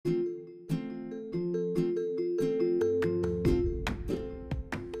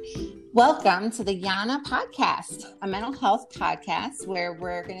Welcome to the Yana podcast, a mental health podcast where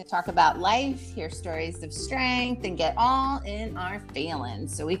we're going to talk about life, hear stories of strength, and get all in our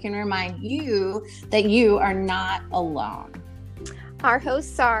feelings so we can remind you that you are not alone. Our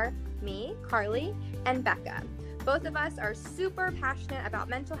hosts are me, Carly, and Becca. Both of us are super passionate about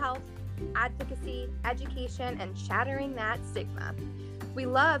mental health, advocacy, education, and shattering that stigma. We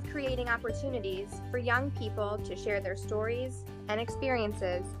love creating opportunities for young people to share their stories and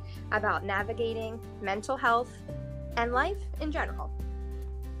experiences about navigating mental health and life in general.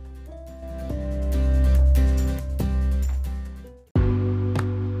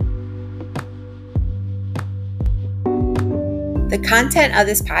 The content of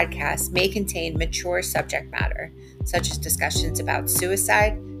this podcast may contain mature subject matter, such as discussions about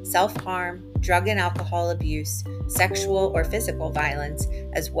suicide, self-harm, drug and alcohol abuse, sexual or physical violence,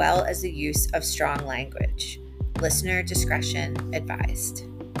 as well as the use of strong language. Listener discretion advised.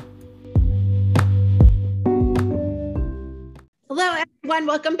 Hello, everyone.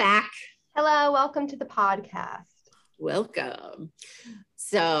 Welcome back. Hello, welcome to the podcast. Welcome.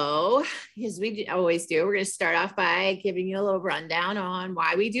 So, as we always do, we're going to start off by giving you a little rundown on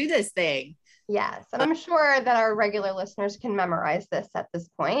why we do this thing. Yes, and I'm sure that our regular listeners can memorize this at this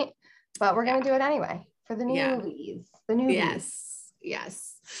point, but we're going to do it anyway for the newbies. The newbies.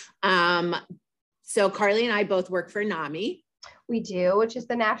 Yes. So Carly and I both work for NAMI. We do, which is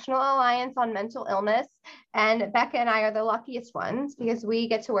the National Alliance on Mental Illness. And Becca and I are the luckiest ones because we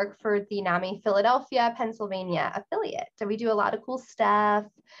get to work for the NAMI Philadelphia, Pennsylvania affiliate. So we do a lot of cool stuff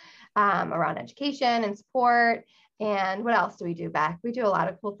around education and support. And what else do we do, Beck? We do a lot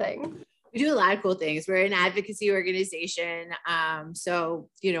of cool things. We do a lot of cool things. We're an advocacy organization. So,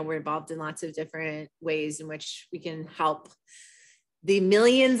 we're involved in lots of different ways in which we can help the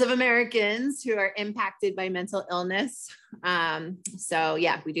millions of Americans who are impacted by mental illness.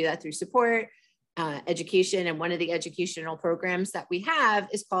 We do that through support, education. And one of the educational programs that we have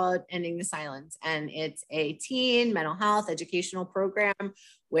is called Ending the Silence. And it's a teen mental health educational program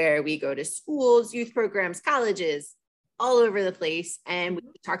where we go to schools, youth programs, colleges, all over the place. And we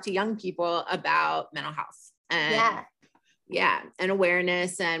talk to young people about mental health and and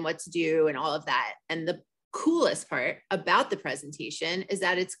awareness and what to do and all of that. And the coolest part about the presentation is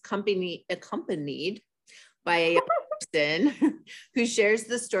that it's accompanied by a young person who shares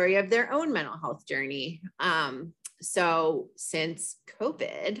the story of their own mental health journey. So since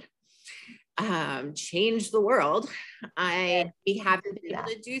COVID changed the world, we haven't been able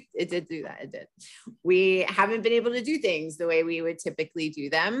to do it. Did do that. It did. We haven't been able to do things the way we would typically do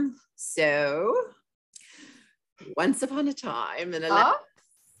them. So once upon a time in a land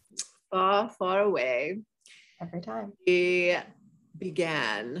far, far away, every time we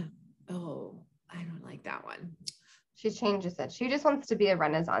began. Oh, I don't like that one. She changes it. She just wants to be a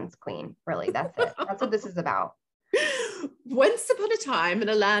Renaissance queen. Really, that's it. That's what this is about. Once upon a time in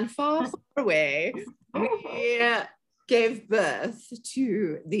a land far, far away, we gave birth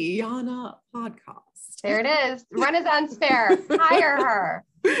to the Yana podcast. There it is. Renaissance Fair. Hire her.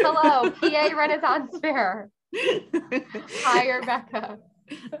 Hello, PA Renaissance Fair. Hire Becca.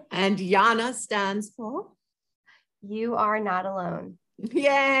 And Yana stands for? You are not alone. Yay!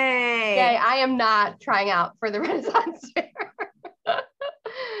 Yay! I am not trying out for the Renaissance Fair.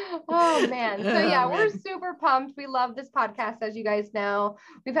 Oh man. So we're super pumped. We love this podcast, as you guys know.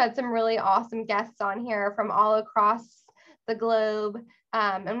 We've had some really awesome guests on here from all across the globe.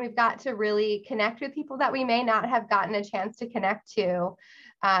 And we've got to really connect with people that we may not have gotten a chance to connect to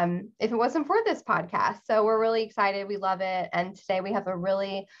if it wasn't for this podcast. So we're really excited. We love it. And today we have a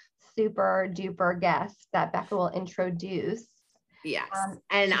really super duper guest that Becca will introduce. Yes.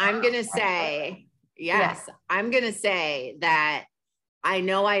 And I'm going to say, I'm going to say that I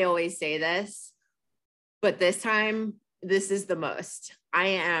know I always say this, but this time, this is the most. I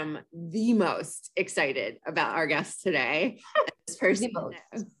am the most excited about our guest today. This person,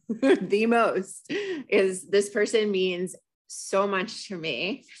 the most is this person means so much to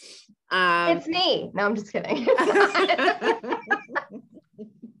me. It's me. No, I'm just kidding.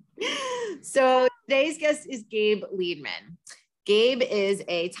 So today's guest is Gabe Liedman. Gabe is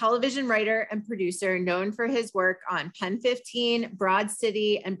a television writer and producer known for his work on Pen 15, Broad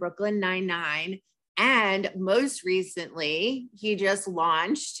City, and Brooklyn Nine-Nine. And most recently, he just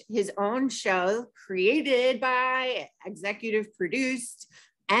launched his own show created by, executive produced,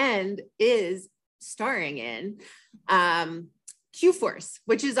 and is starring in Q-Force,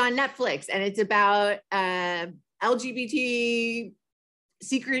 which is on Netflix. And it's about LGBT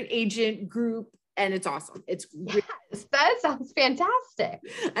secret agent group and it's awesome. It's yes, that sounds fantastic.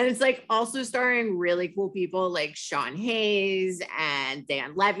 And it's like also starring really cool people like Sean Hayes and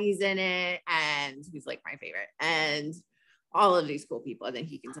Dan Levy's in it, and he's like my favorite, and all of these cool people. I think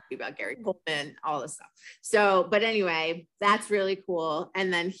he can tell you about Gary Coleman, all this stuff. So, but anyway, that's really cool.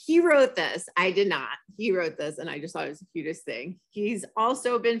 And then he wrote this. I did not. He wrote this, and I just thought it was the cutest thing. He's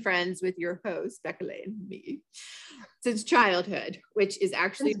also been friends with your host, Becca Lane, me, since childhood, which is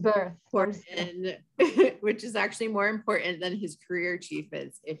actually birth. important, which is actually more important than his career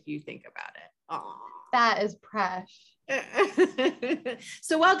achievements if you think about it. Aww. That is precious.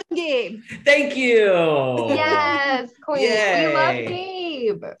 So welcome, Gabe. Thank you. Yes, queen. Yay. We love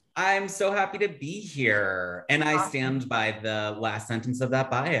Gabe. I'm so happy to be here. And I stand by the last sentence of that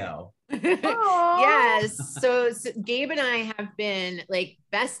bio. Yes. So Gabe and I have been like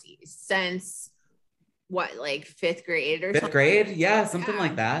besties since what, like fifth grade or fifth something? grade? Yeah, something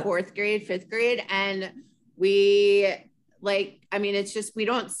like that. Fourth grade, fifth grade. And we like, I mean, it's just, we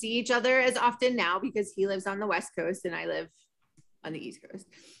don't see each other as often now because he lives on the West Coast and I live on the East Coast.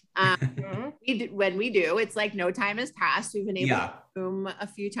 When we do, it's like no time has passed. We've been able to Zoom a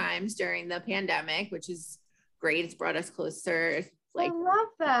few times during the pandemic, which is great. It's brought us closer. Like, I love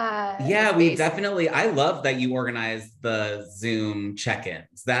that. Yeah, we definitely, I love that you organized the Zoom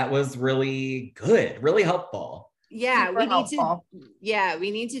check-ins. That was really good, really helpful. Yeah, Super helpful.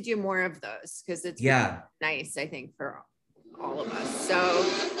 We need to do more of those because it's nice, I think, for all of us. So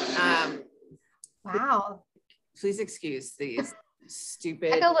wow. Please excuse these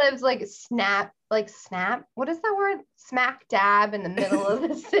stupid. Becca lives like snap. What is that word? Smack dab in the middle of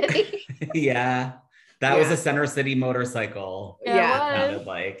the city. Yeah. That was a Center City motorcycle. Yeah.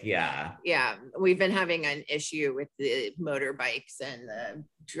 Yeah. We've been having an issue with the motorbikes and the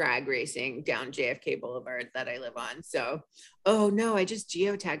drag racing down JFK Boulevard that I live on. So, oh no, I just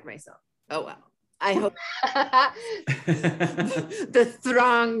geotagged myself. Oh well. I hope the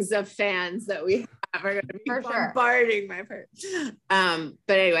throngs of fans that we have are going to be bombarding my part.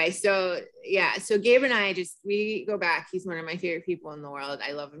 But anyway, so Gabe and I we go back. He's one of my favorite people in the world.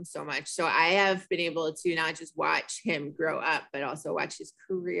 I love him so much. So I have been able to not just watch him grow up, but also watch his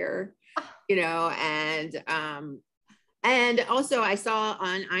career, and also I saw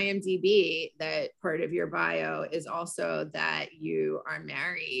on IMDb that part of your bio is also that you are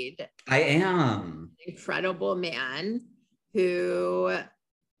married. I am. An incredible man and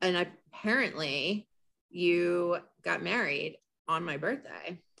apparently you got married on my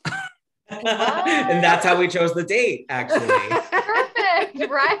birthday. And that's how we chose the date, actually.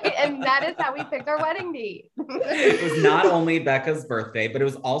 Perfect, right? And that is how we picked our wedding date. It was not only Becca's birthday, but it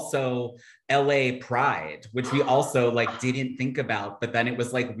was also LA Pride, which we also didn't think about, but then it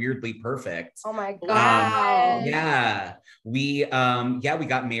was weirdly perfect. Oh my God. We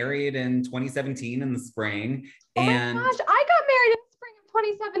got married in 2017 in the spring. Oh my gosh, I got married in the spring of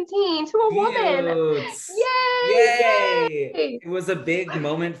 2017 to a woman. Yay! It was a big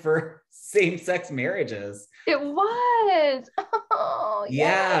moment for same-sex marriages. It was. Oh,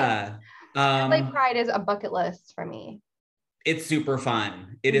 yeah. LA Pride is a bucket list for me. It's super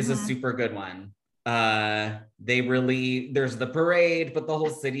fun. It is a super good one. There's the parade, but the whole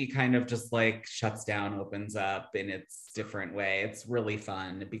city kind of just shuts down, opens up in its different way. It's really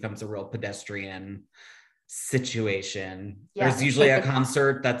fun. It becomes a real pedestrian situation. There's usually a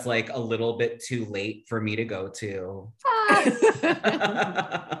concert that's a little bit too late for me to go to.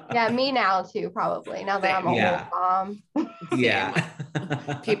 Yeah, me now too, probably. Now that I'm a whole mom. Yeah.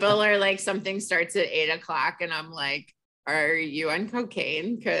 People are something starts at 8:00 and I'm like, are you on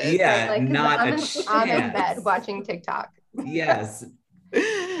cocaine? Not I'm in bed watching TikTok. Yes.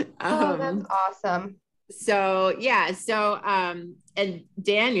 Oh, that's awesome. So and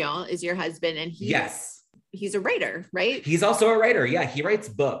Daniel is your husband, and he's a writer, right? He's also a writer. Yeah, he writes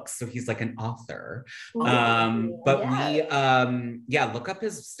books, so he's an author. We look up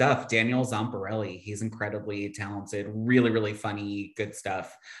his stuff. Daniel Zamparelli. He's incredibly talented, really, really funny, good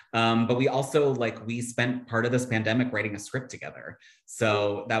stuff. But we also we spent part of this pandemic writing a script together.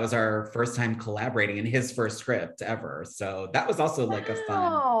 So that was our first time collaborating in his first script ever. So that was also a fun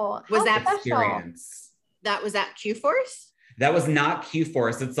experience. That was at Q-Force? That was not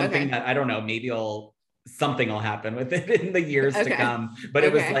Q-Force. It's something that I don't know, maybe something will happen with it in the years to come. But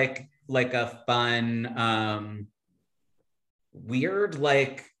it was a fun, weird,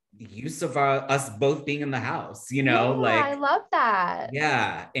 use of us both being in the house, I love that.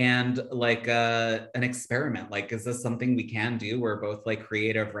 Yeah. And an experiment, is this something we can do? We're both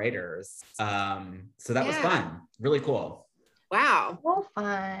creative writers. So that was fun. Really cool. Wow. So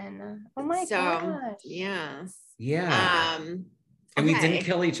fun. Oh my gosh. Yeah. Yeah. And we didn't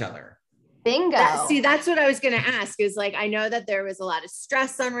kill each other. Bingo. That's what I was going to ask is like, I know that there was a lot of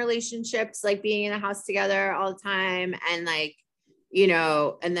stress on relationships, like being in a house together all the time. And like, you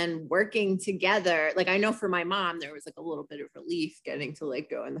know, and then working together. Like, I know for my mom, there was like a little bit of relief getting to like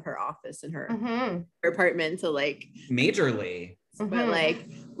go in her office and her apartment to like majorly. But like,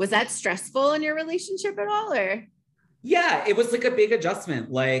 was that stressful in your relationship at all? Or yeah, it was like a big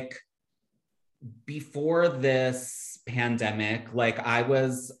adjustment. Like before this pandemic, like I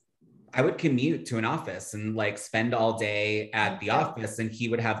would commute to an office and like spend all day at the office, and he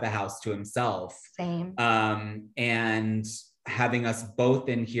would have the house to himself. Same. And having us both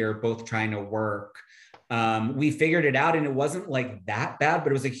in here, both trying to work, we figured it out, and it wasn't like that bad,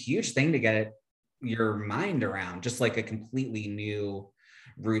 but it was a huge thing to get your mind around, just like a completely new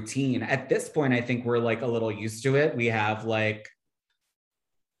routine. At this point, I think we're like a little used to it. We have like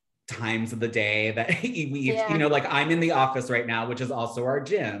times of the day that we you know, like I'm in the office right now, which is also our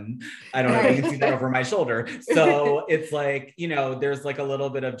gym. I don't know if you can see that over my shoulder. So it's like, you know, there's like a little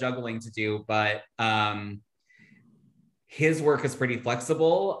bit of juggling to do, but his work is pretty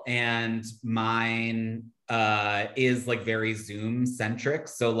flexible and mine is like very Zoom centric.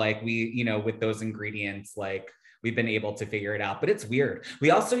 So like we, you know, with those ingredients, like we've been able to figure it out, but it's weird.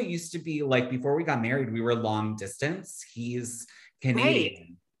 We also used to be like, before we got married, we were long distance. He's Canadian.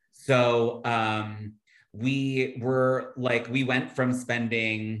 Right. So we were like, we went from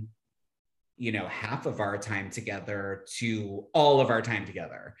spending, you know, half of our time together to all of our time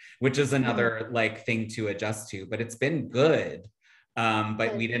together, which is another like thing to adjust to, but it's been good.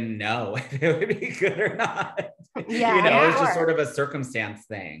 But we didn't know if it would be good or not. Yeah, you know, it's just sort of a circumstance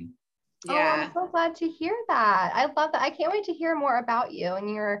thing. Yeah. Oh, I'm so glad to hear that. I love that. I can't wait to hear more about you and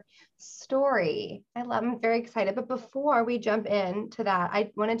your story. I'm very excited. But before we jump into that,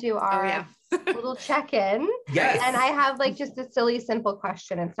 I want to do our little check-in. Yes. And I have like just a silly, simple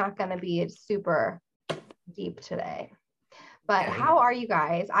question. It's not going to be super deep today. But how are you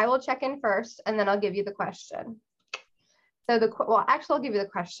guys? I will check in first and then I'll give you the question. So actually I'll give you the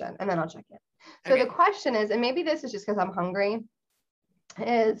question and then I'll check in. So the question is, and maybe this is just because I'm hungry,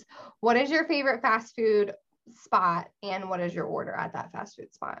 is what is your favorite fast food spot and what is your order at that fast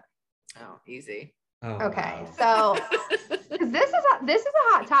food spot? Oh, easy. Oh, okay. wow. So this is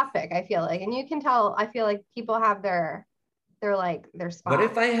a hot topic, I feel like, and you can tell, I feel like people have their spot. What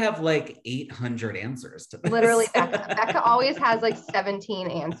if I have like 800 answers to this? Literally, Becca always has like 17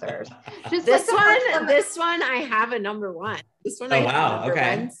 answers. Just this one, I have a number one. This one, wow,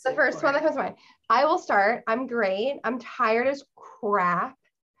 okay. The first one that comes to mind. I will start. I'm great. I'm tired as crap,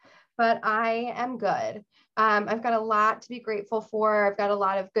 but I am good. I've got a lot to be grateful for. I've got a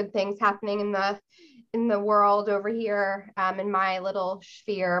lot of good things happening in the world over here, in my little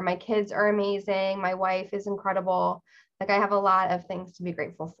sphere. My kids are amazing. My wife is incredible. Like I have a lot of things to be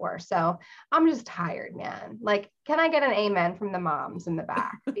grateful for. So I'm just tired, man. Like, can I get an amen from the moms in the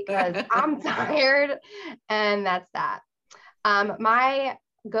back? Because I'm tired and that's that. My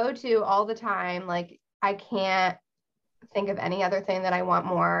go-to all the time, like I can't think of any other thing that I want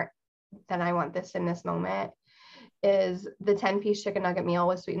more than I want this in this moment, is the 10-piece chicken nugget meal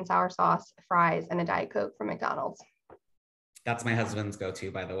with sweet and sour sauce, fries, and a Diet Coke from McDonald's. That's my husband's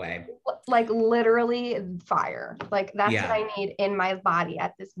go-to, by the way. Like literally fire. Like that's what I need in my body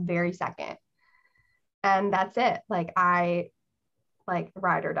at this very second. And that's it. Like I like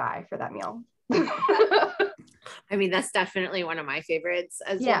ride or die for that meal. I mean, that's definitely one of my favorites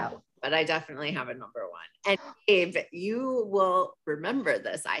as well, but I definitely have a number one. And Gabe, you will remember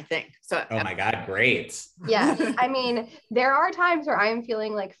this, I think. So, oh my God, great. Yeah. I mean, there are times where I'm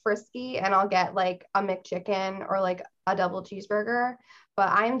feeling like frisky and I'll get like a McChicken or like a double cheeseburger, but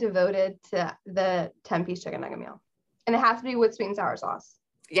I'm devoted to the 10-piece chicken nugget meal. And it has to be with sweet and sour sauce.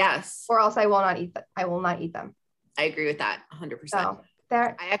 Yes. Or else I will not eat them. I agree with that 100%. So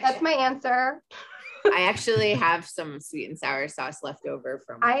that's my answer. I actually have some sweet and sour sauce left over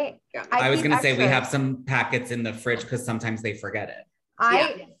from I was going to say we have some packets in the fridge because sometimes they forget it.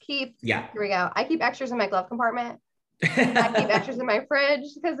 Here we go. I keep extras in my glove compartment. I keep extras in my fridge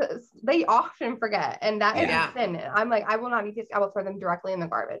because they often forget, and that is a sin. I'm like, I will not eat these. I will throw them directly in the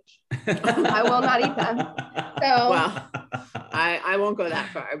garbage. I will not eat them. So well, I won't go that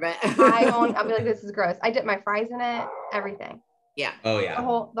far, but I won't. I'll be like, this is gross. I dip my fries in it, everything. Yeah. Oh yeah.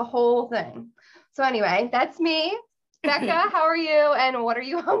 The whole thing. So anyway, that's me. Becca, how are you? And what are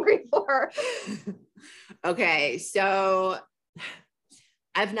you hungry for? Okay, so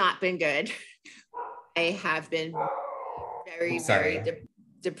I've not been good. I have been very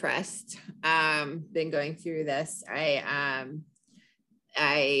depressed. Been going through this. I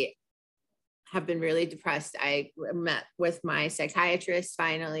have been really depressed. I met with my psychiatrist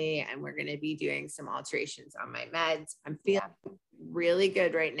finally, and we're going to be doing some alterations on my meds. I'm feeling really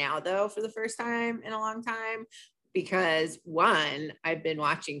good right now, though, for the first time in a long time, because one, I've been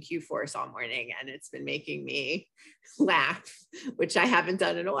watching Q-Force all morning and it's been making me laugh, which I haven't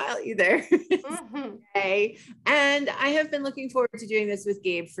done in a while either. Okay. And I have been looking forward to doing this with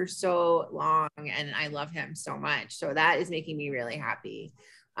Gabe for so long, and I love him so much. So that is making me really happy.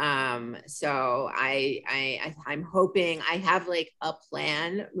 So I'm hoping I have like a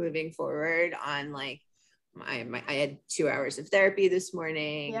plan moving forward on like I had 2 hours of therapy this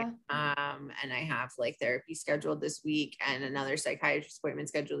morning. And I have like therapy scheduled this week and another psychiatrist appointment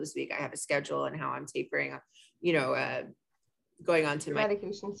scheduled this week. I have a schedule and how I'm tapering, going on to my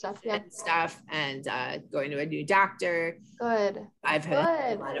medication stuff. And going to a new doctor. Good. I've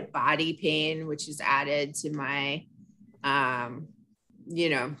had a lot of body pain, which is added to my,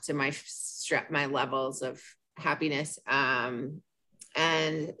 to my levels of happiness.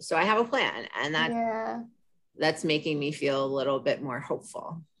 And so I have a plan, and that's making me feel a little bit more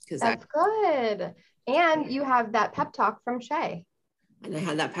hopeful. That's good. And you have that pep talk from Shay. And I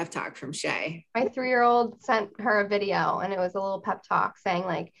had that pep talk from Shay. My 3-year-old sent her a video, and it was a little pep talk saying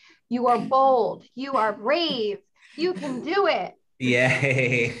like, you are bold, you are brave, you can do it.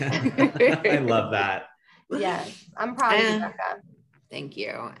 Yay. I love that. Yes, I'm proud of you, Becca. Thank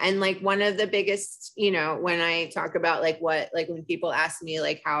you. And like one of the biggest, when I talk about like when people ask me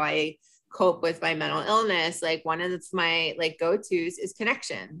like how I cope with my mental illness, like one of my like go-tos is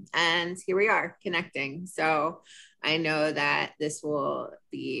connection. And here we are connecting. So I know that this will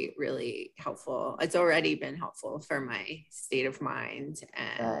be really helpful. It's already been helpful for my state of mind.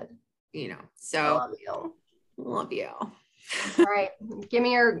 And, so love you. All right. Give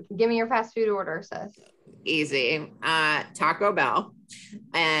me your fast food order, sis. Easy. Taco Bell.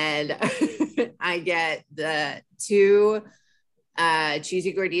 And I get the 2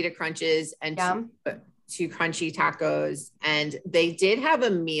 cheesy gordita crunches and 2 crunchy tacos. And they did have a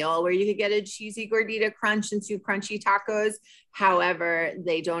meal where you could get a cheesy gordita crunch and 2 crunchy tacos. However,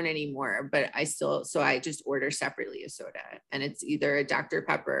 they don't anymore, but I just order separately a soda, and it's either a Dr.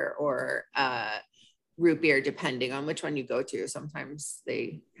 Pepper or root beer, depending on which one you go to. Sometimes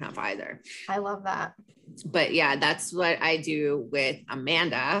they have either. I love that. But yeah, that's what I do with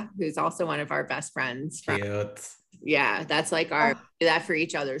Amanda, who's also one of our best friends. Yeah, that's like we do that for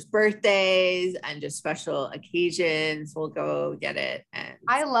each other's birthdays and just special occasions. We'll go get it. And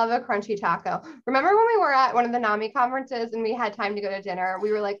I love a crunchy taco. Remember when we were at one of the NAMI conferences and we had time to go to dinner?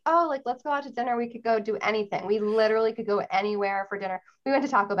 We were like, let's go out to dinner. We could go do anything. We literally could go anywhere for dinner. We went to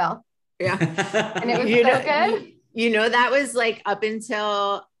Taco Bell. Yeah. And it was so good. That was like up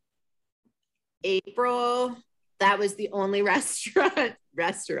until April. That was the only restaurant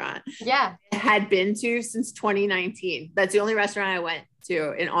I had been to since 2019. That's the only restaurant I went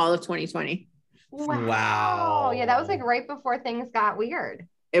to in all of 2020. Wow. Yeah, that was like right before things got weird.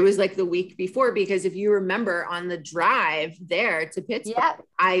 It was like the week before, because if you remember on the drive there to Pittsburgh,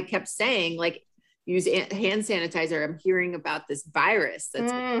 I kept saying like, use hand sanitizer. I'm hearing about this virus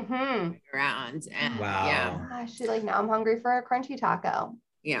that's going around. And Gosh, like now I'm hungry for a crunchy taco.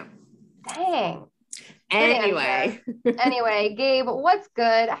 Yeah. Dang. Anyway, Gabe, what's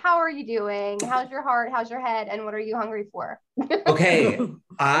good? How are you doing? How's your heart? How's your head? And what are you hungry for? Okay.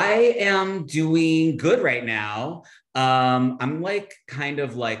 I am doing good right now. I'm like kind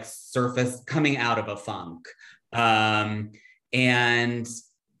of like coming out of a funk. And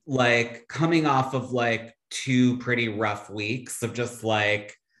like coming off of like 2 pretty rough weeks of just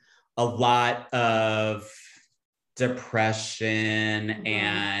like a lot of depression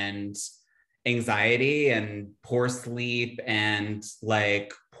and anxiety and poor sleep and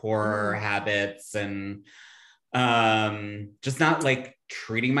like poor habits and just not like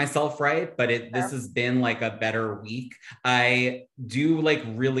treating myself right. But this has been like a better week. I do like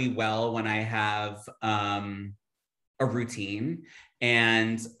really well when I have a routine,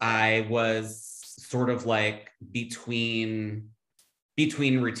 and I was sort of like between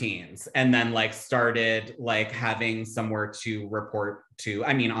routines, and then like started like having somewhere to report to,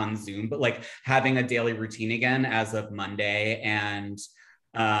 on Zoom, but like having a daily routine again as of Monday. And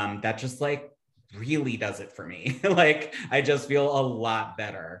that just like really does it for me. Like I just feel a lot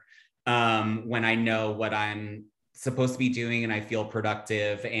better when I know what I'm supposed to be doing and I feel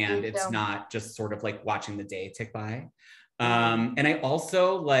productive, and it's not just sort of like watching the day tick by. And I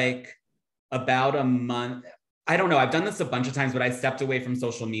also like about a month, I don't know, I've done this a bunch of times, but I stepped away from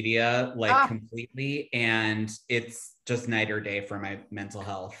social media like completely, and it's just night or day for my mental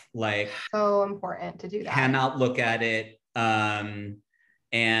health. Like so important to do that. Cannot look at it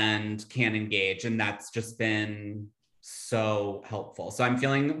and can engage. And that's just been so helpful. So I'm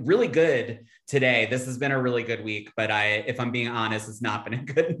feeling really good today. This has been a really good week, but if I'm being honest, it's not been a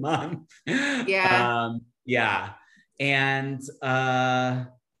good month. Yeah. Yeah. And sorry.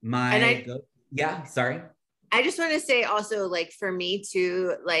 I just want to say also, like, for me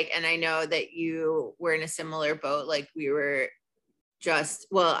too, like, and I know that you were in a similar boat. Like, we were I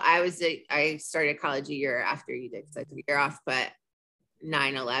started college a year after you did, because I took a year off, but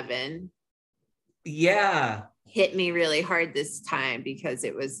 9/11 yeah hit me really hard this time, because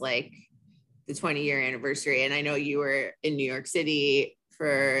it was like the 20-year anniversary. And I know you were in New York City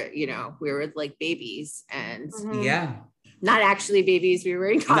for, we were like babies, and yeah. not actually babies. We were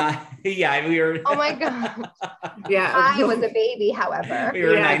in college. We were. Oh my God. Yeah. I was a baby, however. We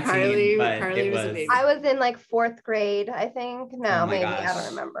were 19, Carly was a baby. I was in like 4th grade, I think. No, maybe. Gosh. I don't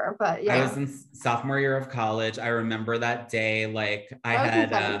remember. But yeah. I was in sophomore year of college. I remember that day. Like I was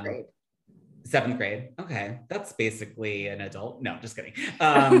had in 7th grade. 7th grade. Okay. That's basically an adult. No, just kidding.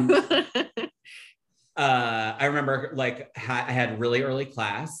 I remember like I had really early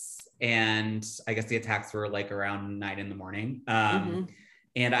class, and I guess the attacks were like around 9 a.m.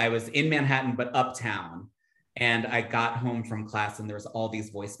 And I was in Manhattan, but uptown. And I got home from class, and there was all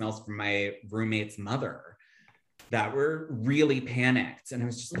these voicemails from my roommate's mother that were really panicked. And I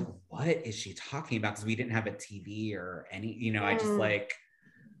was just like, what is she talking about? Because we didn't have a TV or any, I just like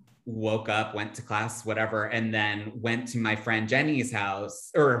woke up, went to class, whatever, and then went to my friend Jenny's house,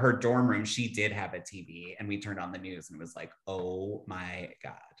 or her dorm room. She did have a TV, and we turned on the news, and it was like, oh my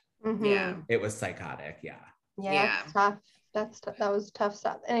God. Yeah. It was psychotic. Yeah. That's tough. That was tough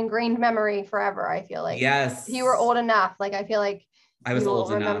stuff. An ingrained memory forever, I feel like. Yes. You were old enough. Like, I feel like I was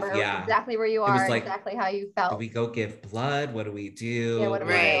old enough. Yeah. Exactly where you are, like, exactly how you felt. Do we go give blood? What do we do? Yeah, what do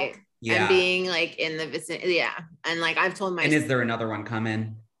we do? Yeah. And being like in the vicinity. Yeah. And like I've told my And is there another one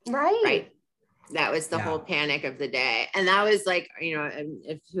coming? Right. That was the whole panic of the day. And that was like,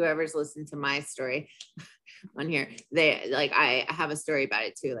 if whoever's listened to my story on here, I have a story about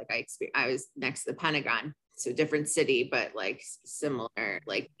it too. Like I was next to the Pentagon, so different city, but like similar,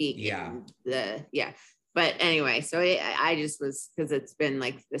 like being but anyway, so I just was, because it's been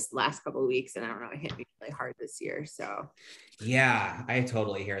like this last couple of weeks, and I don't know, it hit me really hard this year. So yeah, I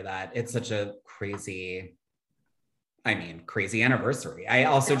totally hear that. It's such a crazy anniversary. I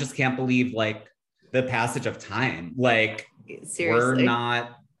also just can't believe like the passage of time. Like, seriously, we're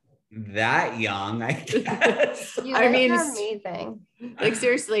not that young, I guess. You guys are amazing. Like,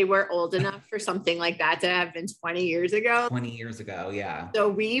 seriously, we're old enough for something like that to have been 20 years ago. 20 years ago, yeah. So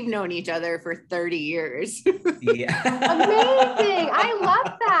we've known each other for 30 years. Yeah. Amazing. I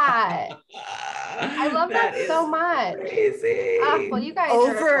love that. I love that so much. Crazy. Well, you guys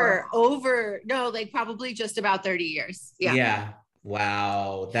probably just about 30 years. Yeah. Yeah.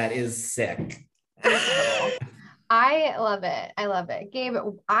 Wow. That is sick. I love it. I love it. Gabe,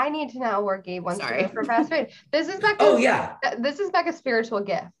 I need to know where Gabe wants to go for fast food. This is Becca's, This is Becca's spiritual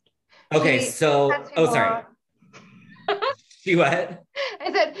gift. Okay, sorry. She what?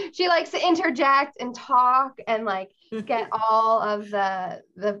 I said she likes to interject and talk and like get all of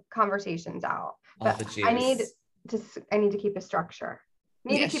the conversations out. All the juice. I need to keep a structure.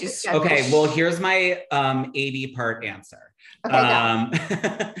 Okay, well, here's my 80-part answer.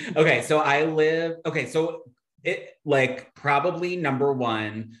 Okay, so it like probably number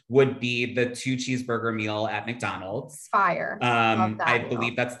one would be the 2 cheeseburger meal at McDonald's. Fire. I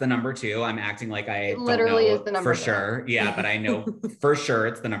believe that's the number 2. I'm acting like I literally don't know is the number for sure. Yeah, but I know for sure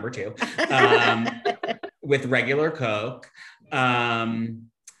it's the number 2. With regular Coke. I,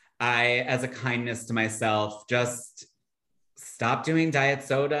 as a kindness to myself, just stop doing diet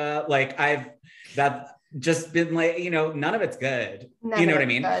soda. Like that's just been like, none of it's good. You know what I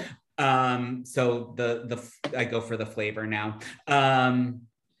mean? Good. So I go for the flavor now. But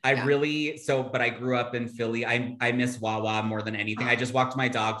I grew up in Philly. I miss Wawa more than anything. I just walked my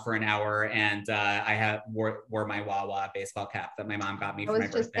dog for an hour, and I wore my Wawa baseball cap that my mom got me for my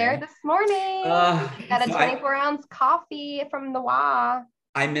birthday. I was just there this morning. Got a 24-ounce coffee from the Wawa.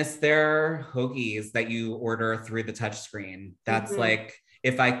 I miss their hoagies that you order through the touch screen. That's like,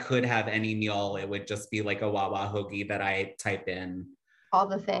 if I could have any meal, it would just be like a Wawa hoagie that I type in all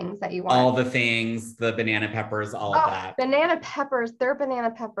the things that you want. All the things, the banana peppers, all of that. Banana peppers, their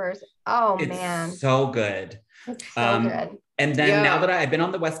banana peppers. Oh, man. So good. It's so good. And then now that I've been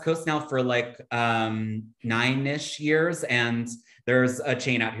on the West Coast now for like 9-ish years, and there's a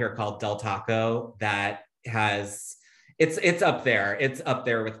chain out here called Del Taco that has, it's up there. It's up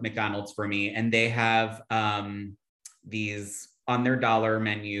there with McDonald's for me. And they have these on their dollar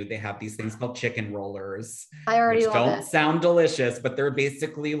menu, they have these things called chicken rollers, which don't sound delicious, but they're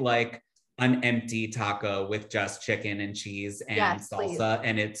basically like an empty taco with just chicken and cheese and salsa. Please.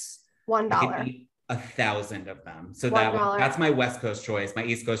 And it's $1. I could eat 1,000 of them. So that's my West Coast choice. My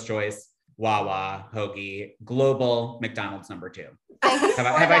East Coast choice, Wawa, Hoagie, Global, McDonald's number 2.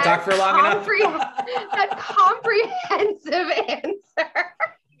 Have I talked for long enough? That comprehensive answer.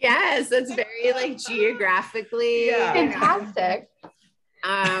 Yes, that's very like geographically fantastic.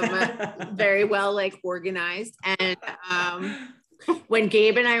 Very well like organized. And when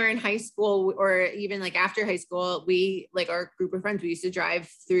Gabe and I were in high school, or even like after high school, we like our group of friends, we used to drive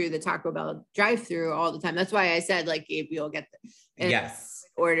through the Taco Bell drive-through all the time. That's why I said like, Gabe, you'll get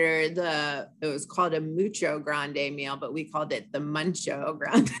order it was called a Mucho Grande meal, but we called it the Muncho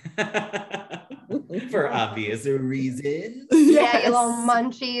Grande. For obvious reasons. Yeah, you little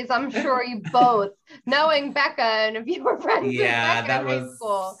munchies. I'm sure you both, knowing Becca, and if you were friends with Becca in high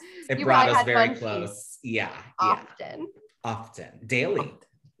school, it brought us very close. Often. Daily.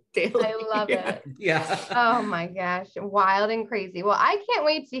 I love it. Yeah. Oh my gosh. Wild and crazy. Well, I can't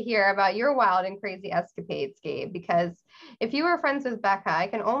wait to hear about your wild and crazy escapades, Gabe, because if you were friends with Becca, I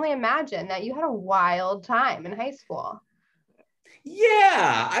can only imagine that you had a wild time in high school.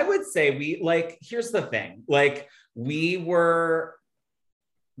 Yeah, I would say here's the thing. Like, we were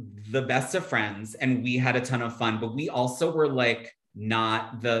the best of friends and we had a ton of fun, but we also were like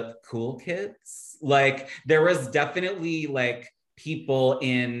not the cool kids. Like, there was definitely like people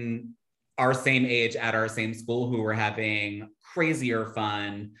in our same age at our same school who were having crazier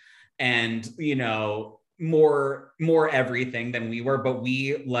fun and, you know, more everything than we were, but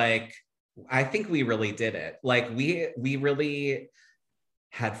we like, I think we really did it. Like we really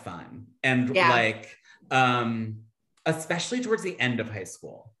had fun. And like, especially towards the end of high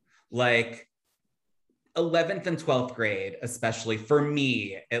school, like 11th and 12th grade, especially for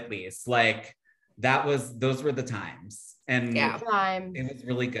me, at least, like those were the times. And it was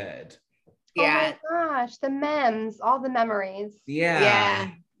really good. Yeah. Oh my gosh, the memes, all the memories. Yeah.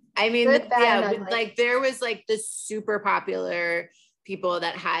 I mean, like there was like the super popular people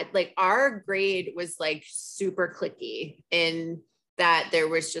that had like, our grade was like super cliquey in that there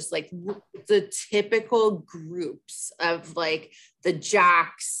was just like the typical groups of like the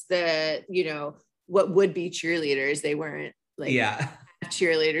jocks, the, you know, what would be cheerleaders. They weren't like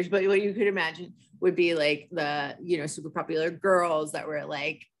cheerleaders, but what you could imagine would be like the, you know, super popular girls that were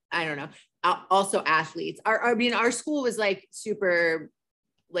like, I don't know, also athletes. Our school was like super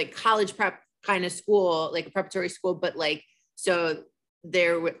like college prep kind of school, like a preparatory school, but like, so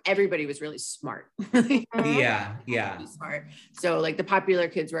everybody was really smart. Really smart. So like the popular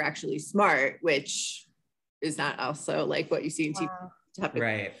kids were actually smart, which is not also like what you see in TV.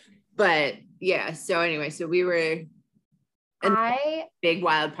 Right. But yeah. So anyway, so we were big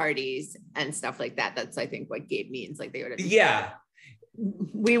wild parties and stuff like that. That's, I think, what Gabe means. Like they would. Yeah.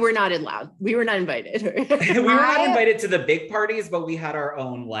 We were not allowed. We were not invited. We were not invited to the big parties, but we had our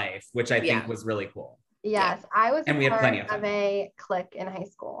own life, which I think was really cool. Yes, I was we had plenty of fun. A clique in high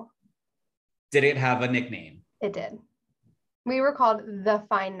school. Did it have a nickname? It did. We were called the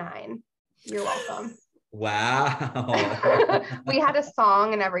Fine Nine. You're welcome. Wow. We had a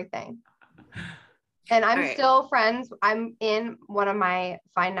song and everything. And I'm still friends. I'm in one of my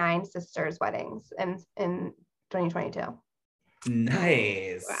Fine Nine sisters' weddings in 2022.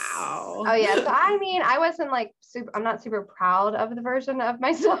 Nice. Wow. Oh yeah. So I mean, I wasn't like I'm not super proud of the version of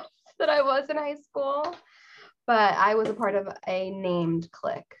myself that I was in high school, but I was a part of a named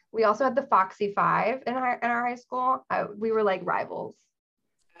clique. We also had the Foxy Five in our high school. We were like rivals.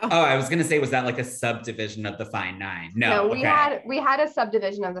 Oh, I was gonna say, was that like a subdivision of the Fine Nine? No, we had a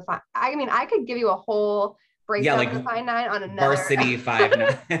subdivision of the Fine. I mean, I could give you a whole breakdown of the Fine Nine on another Varsity Five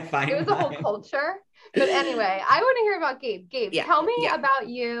Nine. It was a whole culture. But anyway, I want to hear about Gabe. Gabe, tell me about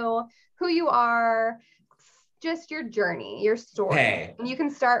you, who you are, just your journey, your story. Hey. And you can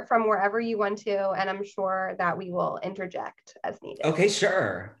start from wherever you want to, and I'm sure that we will interject as needed. Okay,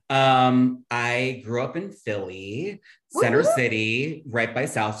 sure. I grew up in Philly, Center City, right by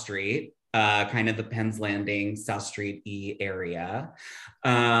South Street, kind of the Penn's Landing, South Street-y area.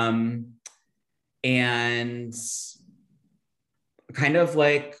 And kind of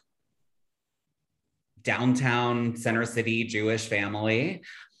like downtown Center City Jewish family.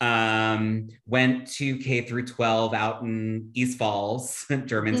 Went to K through 12 out in East Falls,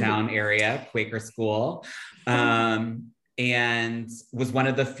 Germantown area, Quaker school. And was one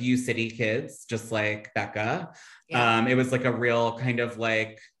of the few city kids, just like Becca. It was like a real kind of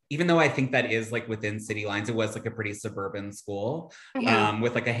like, even though I think that is like within city lines, it was like a pretty suburban school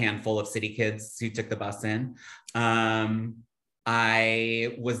with like a handful of city kids who took the bus in.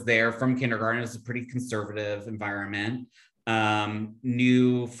 I was there from kindergarten. It was a pretty conservative environment.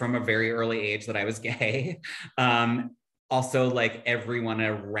 Knew from a very early age that I was gay. Also, like everyone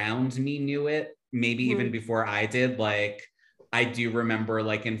around me knew it, maybe even before I did. Like, I do remember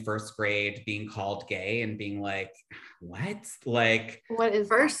like in first grade being called gay and being like, what? Like, what is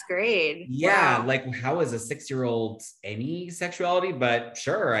first grade? Yeah, wow. like how is a 6-year-old any sexuality? But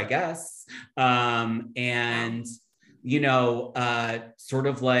sure, I guess. And you know, sort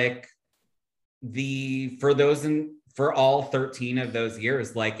of like for all 13 of those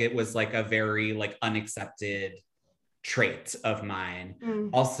years, like it was like a very like unaccepted trait of mine.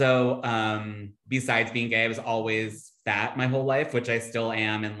 Also, besides being gay, I was always fat my whole life, which I still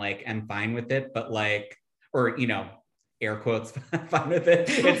am, and like am fine with it, but like, or you know, air quotes, fine with it.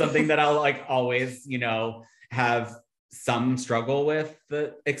 It's something that I'll like always, you know, have some struggle with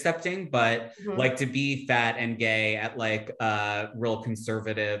the accepting, but like to be fat and gay at like a real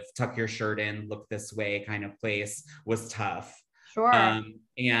conservative, tuck your shirt in, look this way kind of place was tough. Sure.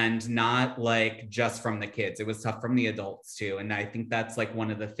 And not like just from the kids, it was tough from the adults too. And I think that's like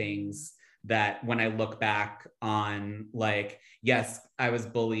one of the things that when I look back on, like, yes, I was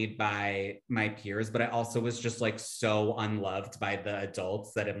bullied by my peers, but I also was just like so unloved by the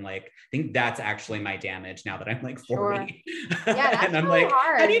adults that I'm like, I think that's actually my damage now that I'm like 40. Sure. Yeah, that's and I'm really like,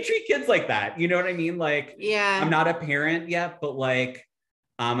 hard. how do you treat kids like that? You know what I mean? Like, Yeah, I'm not a parent yet, but like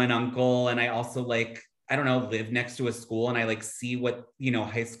I'm an uncle, and I also like, I don't know, live next to a school, and I like see what, you know,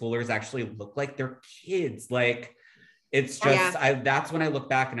 high schoolers actually look like. They're kids. Like, it's just, that's when I look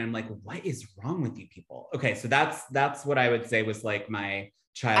back and I'm like, what is wrong with you people? Okay. So that's what I would say was like my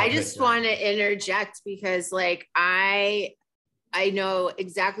childhood. I just want to interject because like, I know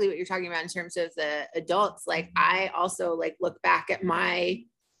exactly what you're talking about in terms of the adults. Like, I also like look back at my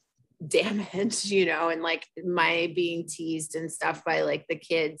damage, you know, and like my being teased and stuff by like the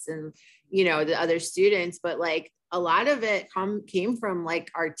kids and, you know, the other students, but like a lot of it came from like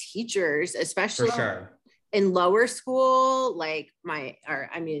our teachers, especially for sure. In lower school, like I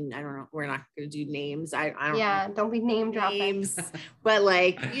don't know, we're not going to do names. I don't don't be name dropping names, but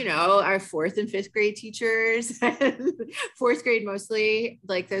like, you know, our 4th and 5th grade teachers, 4th grade, mostly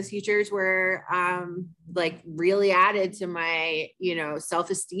like those teachers were, like really added to my, you know,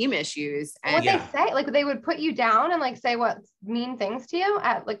 self-esteem issues. And what they say, like they would put you down and like say what mean things to you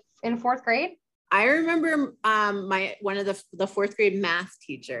at like in 4th grade. I remember, one of the 4th grade math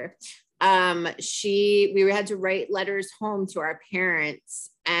teacher, we had to write letters home to our parents.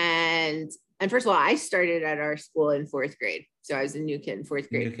 And first of all, I started at our school in 4th grade. So I was a new kid in 4th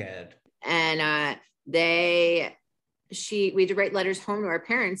grade. New kid. And, we had to write letters home to our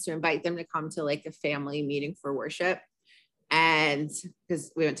parents to invite them to come to like a family meeting for worship. And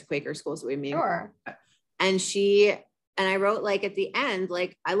because we went to Quaker school, so we meet. Sure. And I wrote like at the end,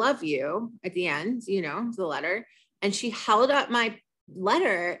 like, I love you at the end, you know, the letter. And she held up my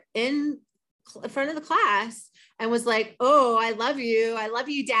letter in front of the class and was like, oh, I love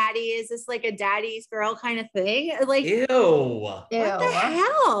you daddy. Is this like a daddy's girl kind of thing? Like, ew, what the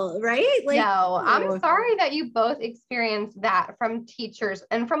hell, right? Like, no, I'm sorry that you both experienced that from teachers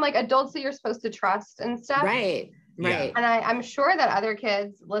and from like adults that you're supposed to trust and stuff. Right. And I'm sure that other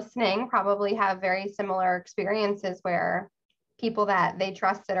kids listening probably have very similar experiences where people that they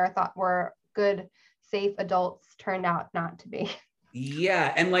trusted or thought were good, safe adults turned out not to be.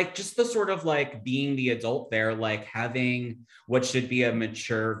 Yeah. And like just the sort of like being the adult there, like having what should be a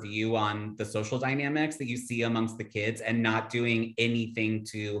mature view on the social dynamics that you see amongst the kids and not doing anything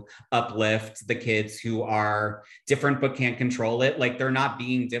to uplift the kids who are different but can't control it. Like they're not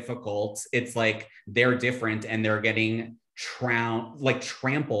being difficult. It's like they're different and they're getting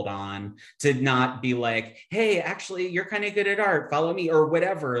trampled on, to not be like, hey, actually, you're kind of good at art, follow me, or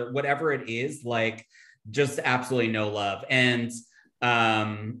whatever it is. Like just absolutely no love. And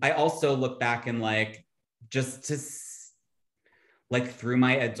I also look back and like, just to like through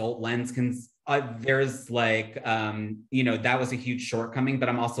my adult lens, there's like, you know, that was a huge shortcoming, but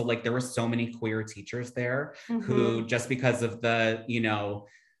I'm also like, there were so many queer teachers there who just because of the, you know,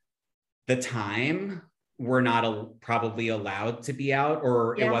 the time were not probably allowed to be out,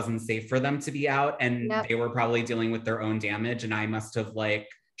 or it wasn't safe for them to be out. And they were probably dealing with their own damage. And I must have like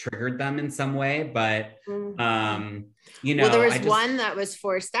triggered them in some way, but you know, well, there was one that was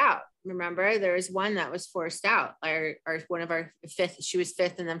forced out. Remember, there was one that was forced out. One of our 5th, she was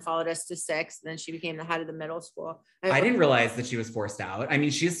 5th and then followed us to 6th. And then she became the head of the middle school. I didn't realize that she was forced out. I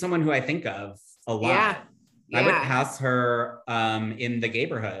mean, she's someone who I think of a lot. I would pass her in the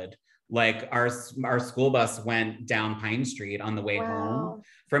neighborhood. Like our school bus went down Pine Street on the way home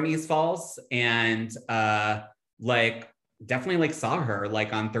from East Falls. And like definitely like saw her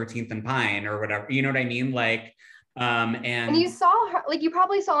like on 13th and Pine or whatever, you know what I mean? Like, and you saw her, like, you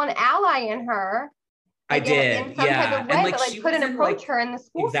probably saw an ally in her. Like I did, in some type of way, and like but like couldn't approach her in the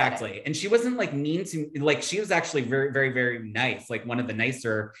school exactly setting. And she wasn't like mean to, like, she was actually very, very, very nice, like one of the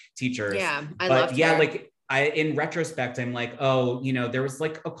nicer teachers. Yeah, I but loved yeah her. Like, in retrospect, I'm like, oh, you know, there was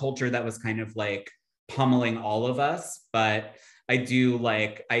like a culture that was kind of like pummeling all of us. But I do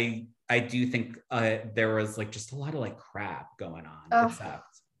like, I do think there was like just a lot of like crap going on. Except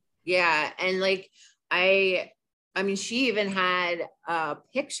yeah, and like I mean, she even had a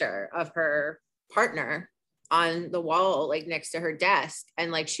picture of her partner on the wall, like next to her desk, and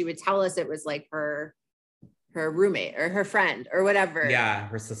like she would tell us it was like her roommate or her friend or whatever. Yeah,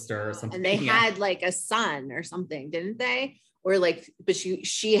 her sister or something. And they had like a son or something, didn't they? Or like, but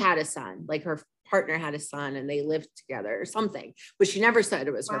she had a son, like her partner had a son and they lived together or something, but she never said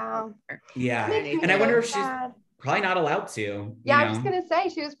it was her partner. Yeah. And I wonder if she's probably not allowed to. Yeah, I was gonna say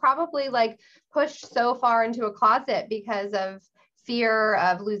she was probably like pushed so far into a closet because of fear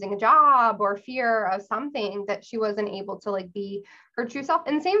of losing a job or fear of something that she wasn't able to like be her true self.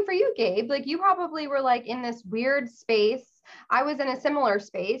 And same for you, Gabe. Like you probably were like in this weird space. I was in a similar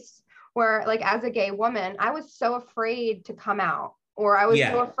space where like as a gay woman, I was so afraid to come out, or I was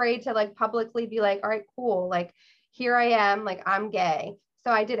so afraid to like publicly be like, all right, cool. Like here I am, like I'm gay.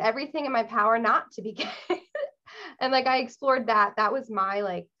 So I did everything in my power not to be gay. And like I explored that. That was my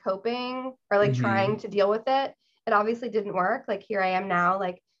like coping or like trying to deal with it. It obviously didn't work. Like here I am now,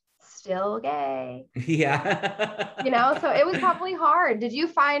 like still gay. Yeah. You know, so it was probably hard. Did you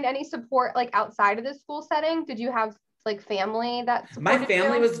find any support like outside of the school setting? Did you have like family that supported My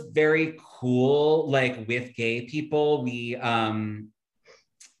family you? was very cool, like with gay people. We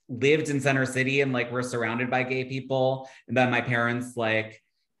lived in Center City and like we're surrounded by gay people. And then my parents like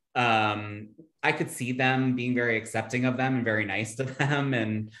I could see them being very accepting of them and very nice to them.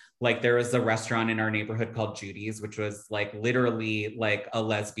 And like there was a restaurant in our neighborhood called Judy's, which was like literally like a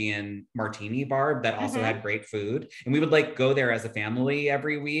lesbian martini bar that also had great food. And we would like go there as a family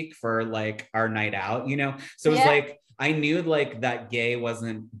every week for like our night out, you know? So it was like, I knew like that gay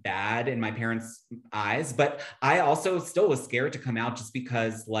wasn't bad in my parents' eyes, but I also still was scared to come out just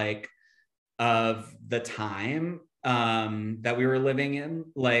because like of the time that we were living in.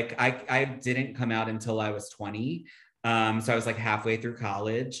 Like I didn't come out until I was 20. So I was like halfway through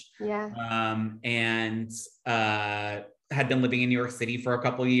college. And had been living in New York City for a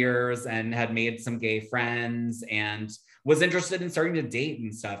couple of years and had made some gay friends and was interested in starting to date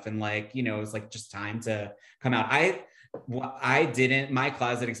and stuff. And like, you know, it was like just time to come out. My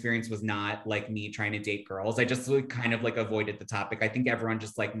closet experience was not like me trying to date girls. I just kind of like avoided the topic. I think everyone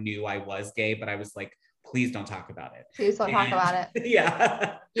just like knew I was gay, but I was like, please don't talk about it. Please don't talk about it.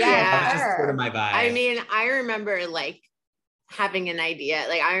 Yeah. That was just sort of my vibe. I mean, I remember like having an idea.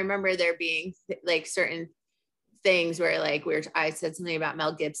 Like I remember there being like certain things where like I said something about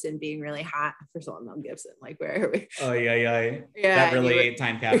Mel Gibson being really hot. First of all, Mel Gibson, like where are we? Oh yeah. That really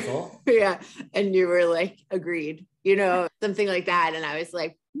time capsule. Yeah. And you were like, agreed, you know, something like that. And I was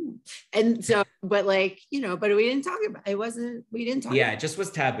like, and so, but like, you know, but we didn't talk about it. We didn't talk about it just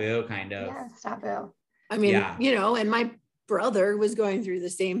was taboo kind of. Yeah, it's taboo. I mean, you know, and my brother was going through the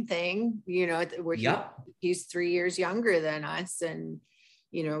same thing, you know, where he's 3 years younger than us. And,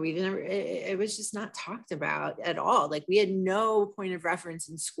 you know, it was just not talked about at all. Like we had no point of reference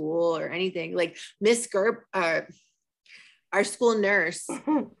in school or anything. Like Miss Gerb, our school nurse,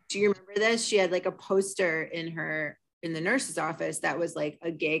 do you remember this? She had like a poster in the nurse's office that was like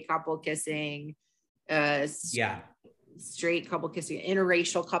a gay couple kissing, straight couple kissing,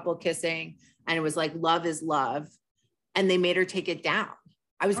 interracial couple kissing. And it was like, love is love. And they made her take it down.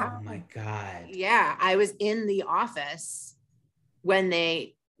 Oh my God. Yeah. I was in the office when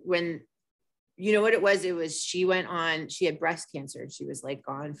you know what it was, she had breast cancer. She was like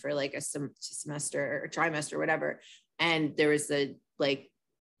gone for like a semester or trimester, or whatever. And there was a like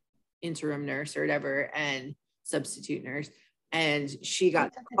interim nurse or whatever and substitute nurse. And she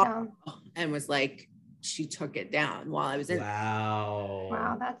got and was like, she took it down while I was in.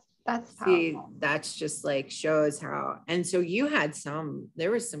 Wow. That's see, that's just like shows how. And so you had there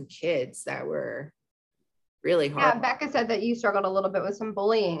were some kids that were really hard. Yeah, Becca said that you struggled a little bit with some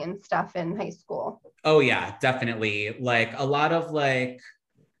bullying and stuff in high school. Oh yeah, definitely. Like a lot of like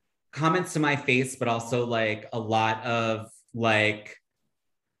comments to my face, but also like a lot of like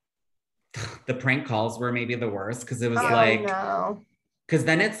the prank calls were maybe the worst because it was because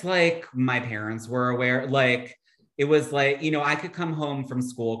then it's like my parents were aware, like it was like, you know, I could come home from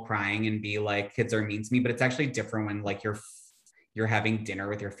school crying and be like, kids are mean to me, but it's actually different when like you're having dinner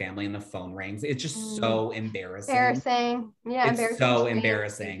with your family and the phone rings. It's just so embarrassing. Embarrassing. Yeah, it's embarrassing. so Shame.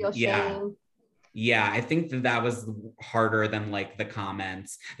 embarrassing. You feel Yeah. shame. Yeah, I think that was harder than like the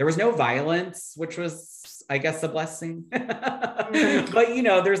comments. There was no violence, which was, I guess, a blessing. But you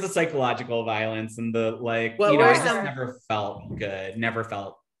know, there's the psychological violence and the like, What you know, were I just some- never felt good, never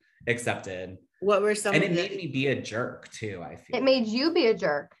felt accepted. What were some And of it the- made me be a jerk too, I feel. It made you be a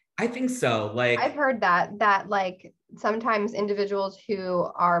jerk. I think so. Like, I've heard that like sometimes individuals who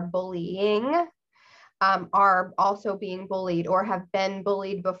are bullying are also being bullied or have been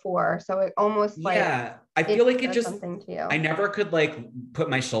bullied before. So it almost like, yeah, I feel like it does just, something to you. I never could like put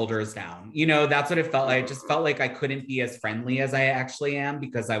my shoulders down. You know, that's what it felt like. I just felt like I couldn't be as friendly as I actually am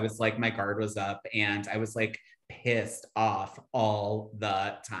because I was like, my guard was up and I was like pissed off all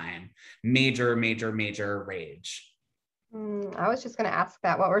the time. Major, major, major rage. I was just going to ask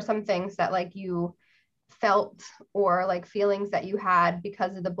that. What were some things that like you felt or like feelings that you had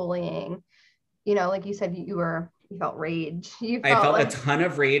because of the bullying? You know, like you said, you felt rage. I felt like a ton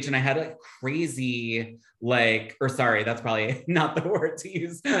of rage and I had a crazy, like, or sorry, that's probably not the word to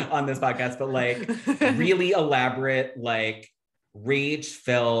use on this podcast, but like really elaborate, like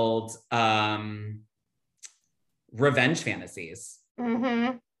rage-filled revenge fantasies.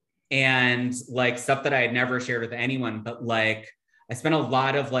 Mm-hmm. And like stuff that I had never shared with anyone, but like I spent a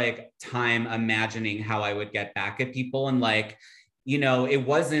lot of like time imagining how I would get back at people and like, you know, it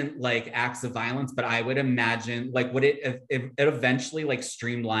wasn't like acts of violence, but I would imagine like would it eventually like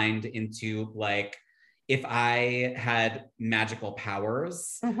streamlined into like if I had magical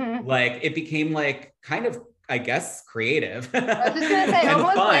powers, like it became like kind of, I guess, creative. I was just gonna say, and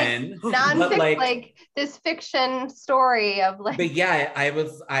almost fun, like nonfiction, like this fiction story of like. But yeah,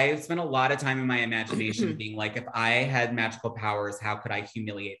 I spent a lot of time in my imagination being like, if I had magical powers, how could I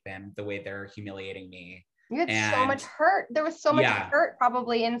humiliate them the way they're humiliating me? You had so much hurt. There was so much hurt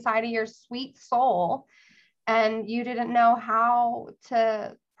probably inside of your sweet soul, and you didn't know how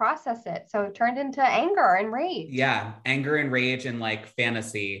to process it. So it turned into anger and rage. Yeah, anger and rage and like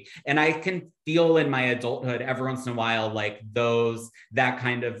fantasy. And I can feel in my adulthood every once in a while, like that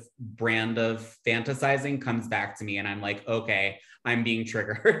kind of brand of fantasizing comes back to me. And I'm like, okay, I'm being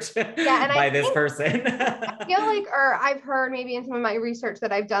triggered by this person. I feel like, or I've heard maybe in some of my research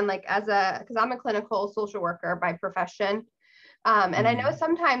that I've done, like because I'm a clinical social worker by profession. And I know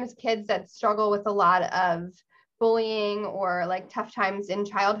sometimes kids that struggle with a lot of bullying or like tough times in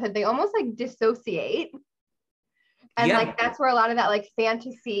childhood, they almost like dissociate. And like, that's where a lot of that like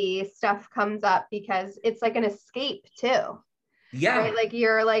fantasy stuff comes up because it's like an escape too. Yeah. Right. Like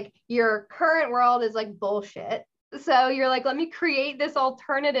your current world is like bullshit. So you're like, let me create this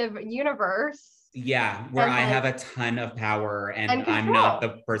alternative universe. Yeah, where I have a ton of power and I'm not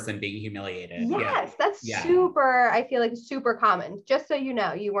the person being humiliated. Yes, that's super, I feel like super common. Just so you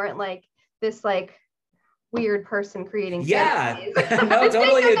know, you weren't like this like weird person creating fantasies. No,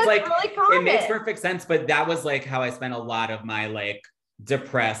 totally. It's like, really it makes perfect sense, but that was like how I spent a lot of my like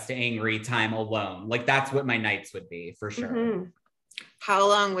depressed, angry time alone. Like that's what my nights would be for sure. How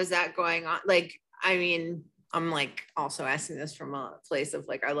long was that going on? Like, I mean, I'm like also asking this from a place of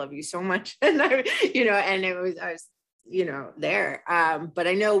like, I love you so much. And I was, there. But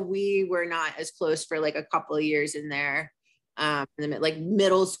I know we were not as close for like a couple of years in there. Like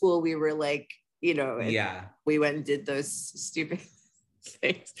middle school, we were like, we went and did those stupid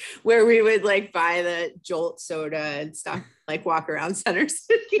things where we would like buy the Jolt soda and stuff, like walk around Center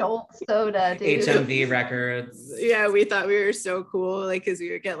City. Jolt soda, dude. HMV records. Yeah, we thought we were so cool, like because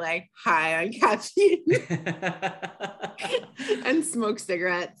we would get like high on caffeine and smoke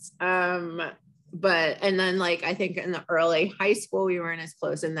cigarettes. But and then like I think in the early high school we weren't as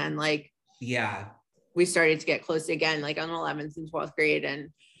close, and then like we started to get close again, like on 11th and 12th grade, and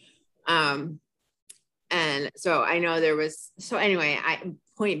so I know there was, so anyway,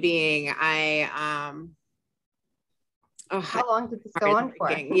 point being, how long did this go on for?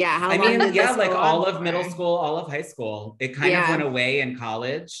 Yeah. How long did this like all of middle school, all of high school. It kind of went away in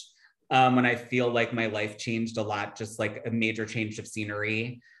college when I feel like my life changed a lot, just like a major change of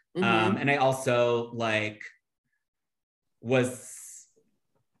scenery. And I also like was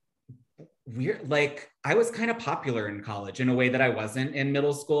weird. Like I was kind of popular in college in a way that I wasn't in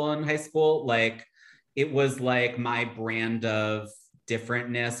middle school and high school. Like it was like my brand of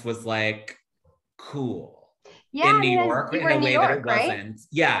differentness was like cool in New York in a way that it wasn't.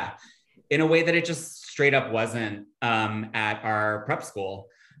 Yeah. In a way that it just straight up wasn't at our prep school.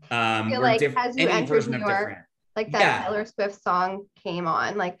 Like as you entered New York, like that Taylor Swift song came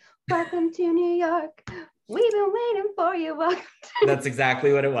on, like, welcome to New York. we've been waiting for you. Welcome. That's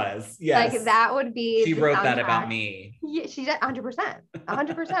exactly what it was. Yes. Like that would be. She wrote soundtrack. that about me. Yeah, she's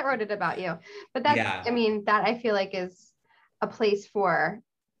 100% wrote it about you. But that's, I mean, that I feel like is a place for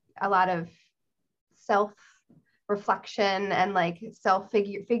a lot of self-reflection and like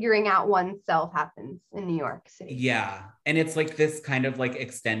figuring out oneself happens in New York City. Yeah. And it's like this kind of like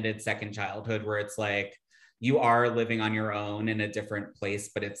extended second childhood where it's like you are living on your own in a different place,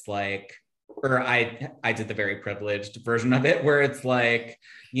 but it's like, or I did the very privileged version of it where it's like,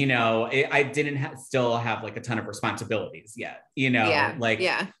 you know, I didn't still have like a ton of responsibilities yet, you know,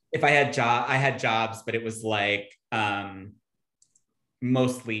 if I had jobs, but it was like,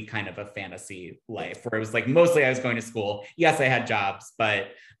 mostly kind of a fantasy life where it was like, mostly I was going to school. Yes, I had jobs, but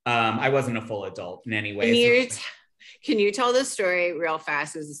I wasn't a full adult in any way. Can you tell the story real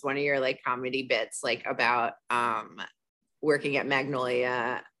fast? Is this one of your like comedy bits, like about working at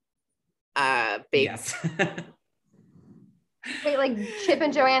Magnolia Bakery? Yes. Wait, like Chip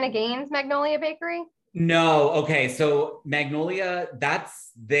and Joanna Gaines Magnolia Bakery? No. Okay. So Magnolia, that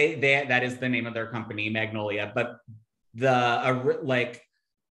is the name of their company, Magnolia, but the like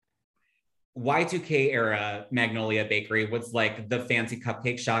Y2K era Magnolia Bakery was like the fancy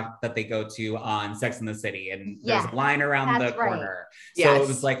cupcake shop that they go to on Sex and the City, and there's a line around the corner. So it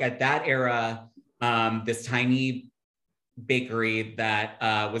was like at that era, this tiny bakery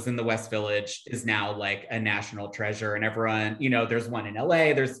that was in the West Village is now like a national treasure, and everyone, you know, there's one in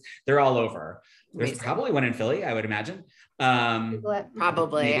LA, they're all over. There's probably one in Philly, I would imagine.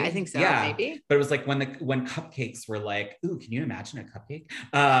 Probably, maybe. I think so. Yeah, maybe. But it was like when cupcakes were like, ooh, can you imagine a cupcake?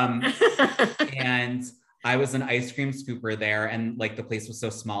 And I was an ice cream scooper there, and like the place was so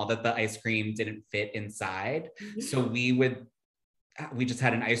small that the ice cream didn't fit inside. So we just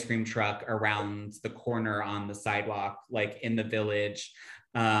had an ice cream truck around the corner on the sidewalk, like in the village,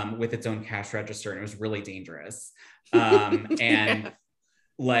 with its own cash register, and it was really dangerous. And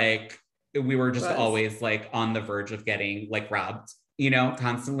like we were just always like on the verge of getting like robbed, you know,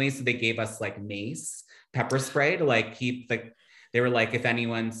 constantly. So they gave us like mace, pepper spray to like they were like, if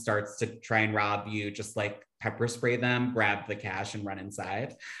anyone starts to try and rob you, just like pepper spray them, grab the cash and run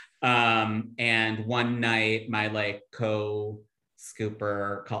inside. And one night my like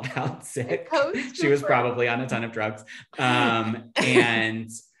co-scooper called out sick. She was probably on a ton of drugs.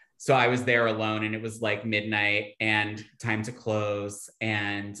 And so I was there alone, and it was like midnight and time to close.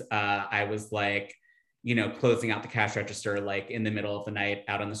 And I was like, you know, closing out the cash register, like in the middle of the night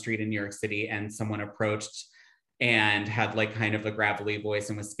out on the street in New York City. And someone approached and had like kind of a gravelly voice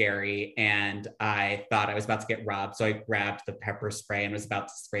and was scary. And I thought I was about to get robbed. So I grabbed the pepper spray and was about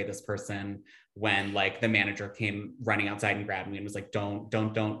to spray this person when like the manager came running outside and grabbed me and was like, don't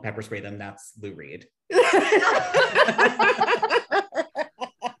pepper spray them. That's Lou Reed.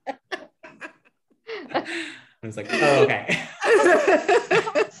 I was like, oh, okay.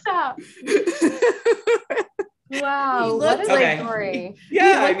 Stop. Wow, what a great story.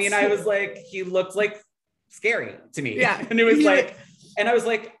 Yeah, I mean, I was like, he looked like scary to me. Yeah. And it was like, and I was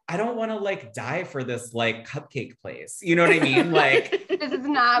like, I don't want to like die for this like cupcake place. You know what I mean? Like, this is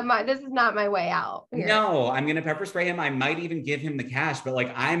not my way out here. No, I'm gonna pepper spray him. I might even give him the cash, but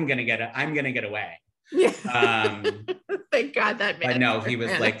like I'm gonna get away. Yeah. Thank God that man. But no, he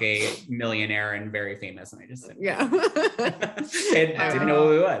was like a millionaire and very famous, and I just didn't. Yeah. I didn't know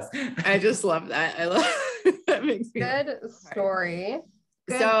who he was. I just love that. I love that makes me good story.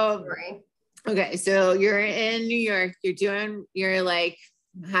 Okay, so you're in New York. You're like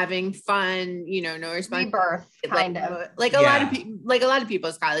having fun. You know, no responsibility. Rebirth, kind of like a lot of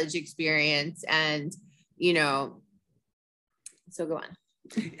people's college experience, and you know. So go on.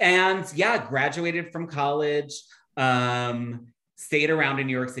 And yeah, graduated from college, stayed around in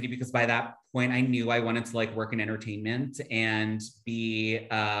New York City because by that point I knew I wanted to like work in entertainment and be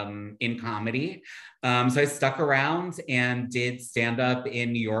in comedy. So I stuck around and did stand up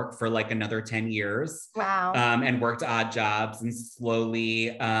in New York for like another 10 years. Wow. And worked odd jobs and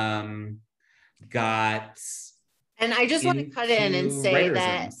slowly got. And I just want to cut in and say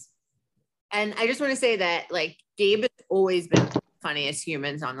that. Rooms. And I just want to say that like Gabe has always been funniest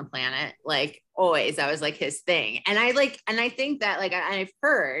humans on the planet, like always. That was like his thing. And I think that like I've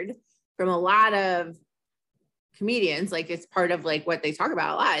heard from a lot of comedians, like it's part of like what they talk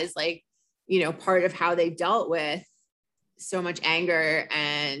about a lot is like, you know, part of how they dealt with so much anger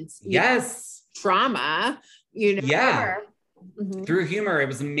and trauma, you know. Yeah. Mm-hmm. Through humor. It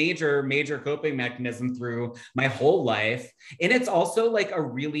was a major coping mechanism through my whole life. And it's also like a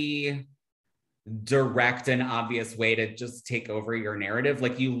really direct and obvious way to just take over your narrative.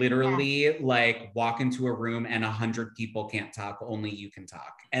 Like you literally like walk into a room and 100 people can't talk, only you can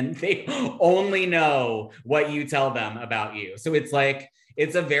talk. And they only know what you tell them about you. So it's like,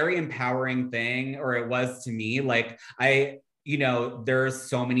 it's a very empowering thing, or it was to me. Like there's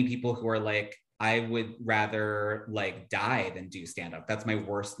so many people who are like, I would rather like die than do stand-up. That's my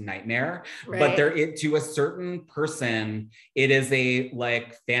worst nightmare. Right. But to a certain person, it is a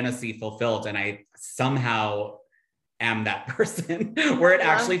like fantasy fulfilled. And I somehow am that person where it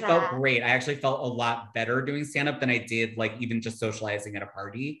actually felt great. I actually felt a lot better doing stand-up than I did like even just socializing at a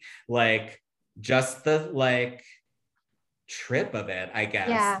party. Like just the like trip of it, I guess.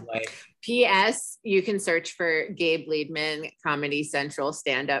 Yeah. Like, P.S. You can search for Gabe Liedman Comedy Central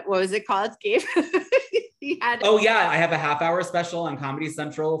stand-up. What was it called, Gabe? I have a half-hour special on Comedy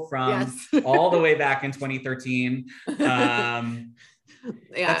Central from all the way back in 2013.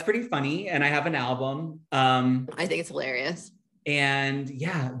 That's pretty funny. And I have an album. I think it's hilarious. And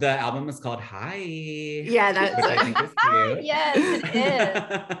the album is called Hi. Yeah, which I think is cute. Yes, it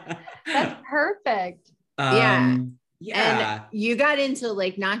is. That's perfect. And you got into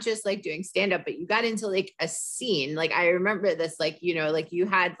like, not just like doing stand-up, but you got into like a scene. Like, I remember this, like, like you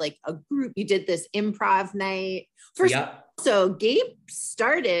had like a group, you did this improv night. So Gabe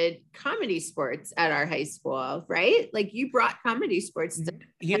started comedy sports at our high school, right? Like you brought comedy sports.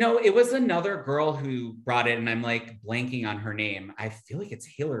 It was another girl who brought it, and I'm like blanking on her name. I feel like it's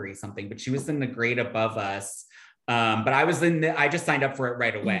Hillary something, but she was in the grade above us. But I just signed up for it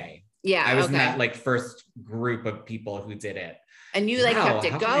right away. Yeah. I was in that like first group of people who did it. And you like kept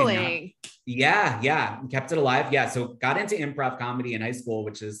it going. Kept it alive. Yeah. So got into improv comedy in high school,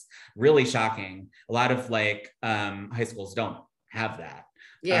 which is really shocking. A lot of like high schools don't have that.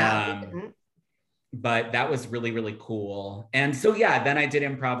 Yeah. But that was really, really cool. And so, then I did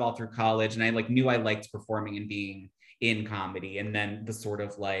improv all through college, and I like knew I liked performing and being in comedy. And then the sort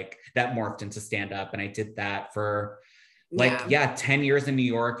of like that morphed into stand-up. And I did that for 10 years in New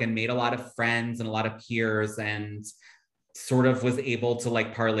York, and made a lot of friends and a lot of peers, and sort of was able to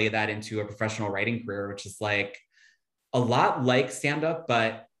like parlay that into a professional writing career, which is like a lot like stand-up,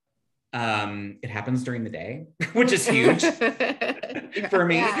 but it happens during the day, which is huge for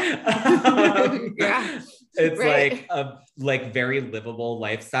me. It's like a very livable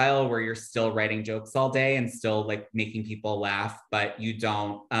lifestyle where you're still writing jokes all day and still like making people laugh, but you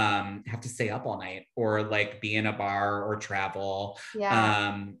don't have to stay up all night or like be in a bar or travel.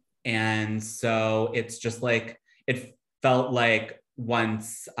 And so it's just like, it felt like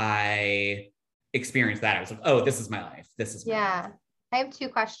once I experienced that, I was like, oh, this is my life. This is my life. I have two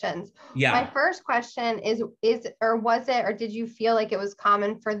questions. Yeah. My first question is or was it, or did you feel like it was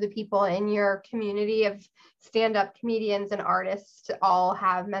common for the people in your community of stand-up comedians and artists to all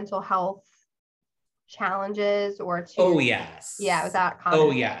have mental health challenges or to? Oh, yes. Yeah. Was that common?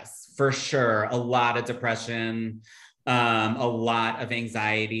 Oh, yes, for sure. A lot of depression, a lot of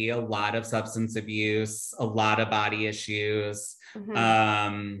anxiety, a lot of substance abuse, a lot of body issues.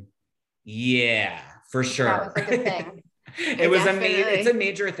 Yeah, for sure. That was like a thing. It's a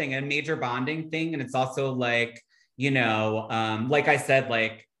major thing, a major bonding thing. And it's also like, like I said,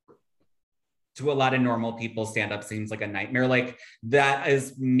 like to a lot of normal people, stand-up seems like a nightmare. Like that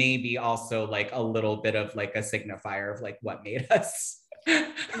is maybe also like a little bit of like a signifier of like what made us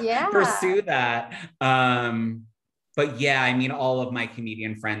pursue that. But yeah, I mean, all of my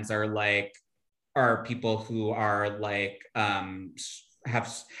comedian friends are people who are like,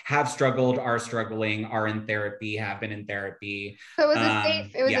 have struggled, are struggling, are in therapy, have been in therapy. So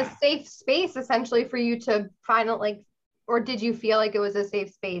it was a safe space essentially for you to find like, or did you feel like it was a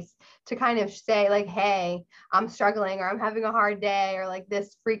safe space to kind of say like, hey, I'm struggling, or I'm having a hard day, or like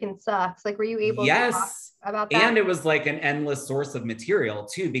this freaking sucks? Like, were you able to talk about that? And it was like an endless source of material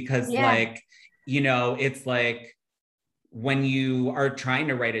too, because like, it's like, when you are trying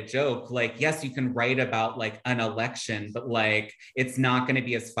to write a joke, like, yes, you can write about like an election, but like, it's not going to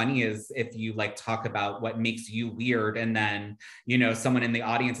be as funny as if you like talk about what makes you weird. And then, someone in the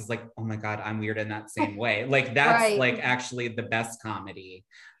audience is like, oh my God, I'm weird in that same way. Like that's like actually the best comedy.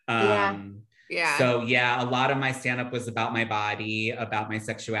 So a lot of my stand-up was about my body, about my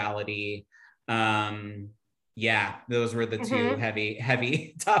sexuality. Those were the two heavy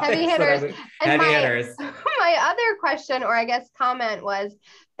topics. Heavy hitters. Hitters. My other question, or I guess comment, was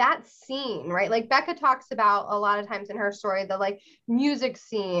that scene, right? Like Becca talks about a lot of times in her story, the like music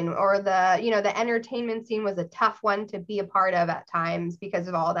scene or the entertainment scene was a tough one to be a part of at times because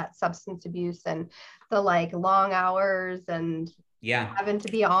of all that substance abuse and the like long hours and having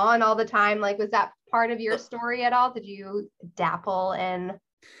to be on all the time. Like, was that part of your story at all? Did you dabble in?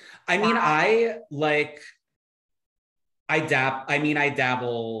 I mean, I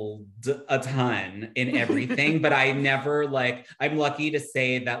dabbled a ton in everything, but I never like, I'm lucky to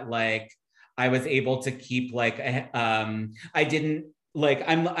say that like, I was able to keep like, I didn't like,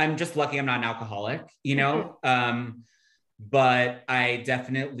 I'm just lucky I'm not an alcoholic, you know? But I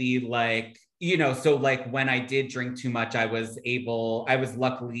definitely like, you know, so like when I did drink too much, I was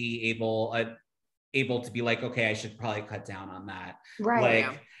luckily able to be like, okay, I should probably cut down on that. Right.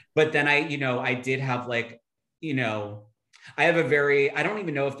 Like, but then I did have like, you know, I have I don't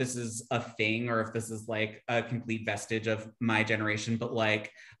even know if this is a thing or if this is like a complete vestige of my generation, but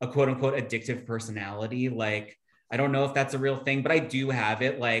like a quote unquote addictive personality. Like, I don't know if that's a real thing, but I do have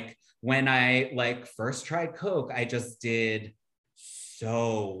it. Like when I like first tried Coke, I just did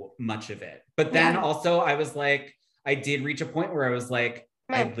so much of it. But then also I was like, I did reach a point where I was like,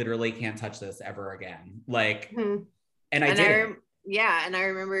 I literally can't touch this ever again. Like, and I did. And I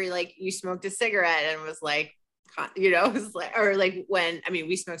remember like you smoked a cigarette and was like, you know, it was like, or like when, I mean,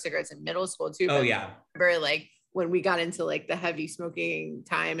 we smoked cigarettes in middle school too. Oh yeah. I remember like when we got into like the heavy smoking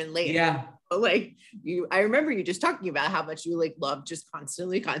time and late. Yeah. Like I remember you just talking about how much you like love just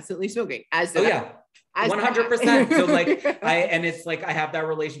constantly smoking as 100%. So like and it's like, I have that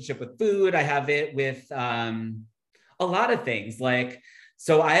relationship with food. I have it with a lot of things. Like,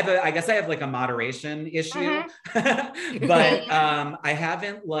 so I guess I have like a moderation issue, but I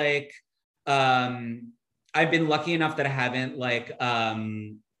haven't like, I've been lucky enough that I haven't like,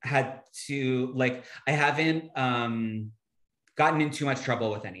 had to like, I haven't, gotten in too much trouble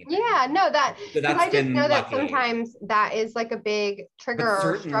with anything. Yeah, no, so that's I just know that lucky. sometimes that is like a big trigger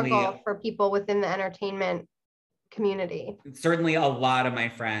or struggle for people within the entertainment community. Certainly a lot of my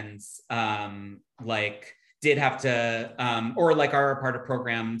friends like did have to or like are a part of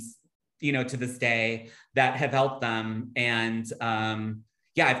programs, you know, to this day that have helped them. And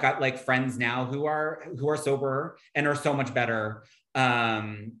yeah, I've got like friends now who are sober and are so much better.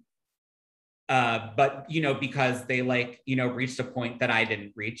 But you know, because they like, you know, reached a point that I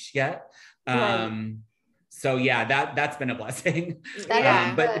didn't reach yet. So yeah, that's been a blessing.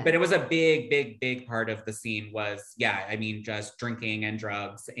 But it was a big part of the scene was, yeah, I mean, just drinking and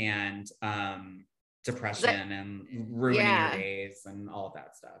drugs and depression and ruining your days and all of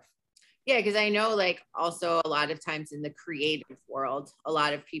that stuff. Yeah, because I know like also a lot of times in the creative world, a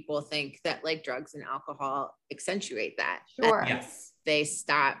lot of people think that like drugs and alcohol accentuate that. Sure. Yes. They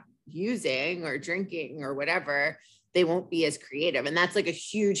stop using or drinking or whatever, they won't be as creative. And that's like a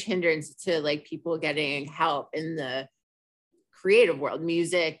huge hindrance to like people getting help in the creative world,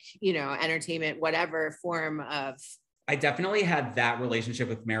 music, you know, entertainment, whatever form of. I definitely had that relationship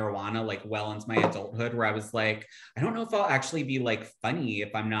with marijuana like well into my adulthood where I was like, I don't know if I'll actually be like funny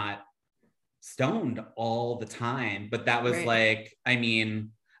if I'm not stoned all the time. But that was like, I mean,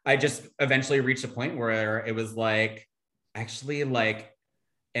 I just eventually reached a point where it was like, actually like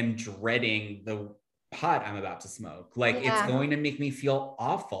am dreading the pot I'm about to smoke. Like it's going to make me feel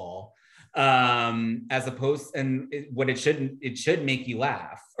awful. As opposed, and it should make you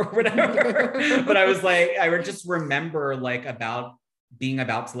laugh or whatever. But I was like, I would just remember like about being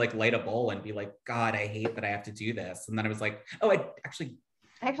about to like light a bowl and be like, God, I hate that I have to do this. And then I was like, oh, I actually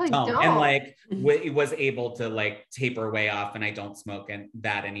don't. And like was able to like taper way off and I don't smoke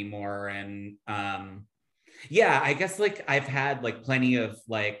that anymore. And yeah, I guess like I've had like plenty of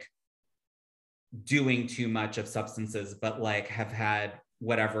like doing too much of substances, but like have had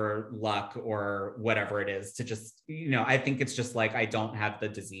whatever luck or whatever it is to just, you know, I think it's just like I don't have the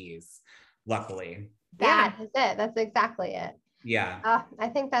disease, luckily. That is it. That's exactly it. Yeah. I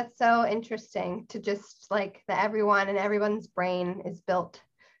think that's so interesting to just like that everyone and everyone's brain is built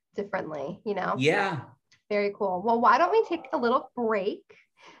differently, you know? Yeah. Very cool. Well, why don't we take a little break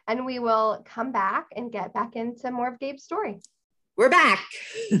and we will come back and get back into more of Gabe's story. We're back.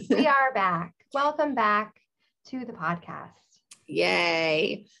 We are back. Welcome back to the podcast.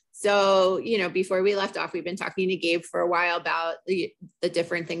 Yay. So, you know, before we left off, we've been talking to Gabe for a while about the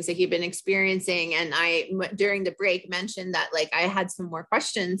different things that he'd been experiencing. And I, during the break, mentioned that like I had some more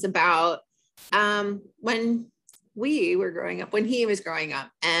questions about when we were growing up, when he was growing up.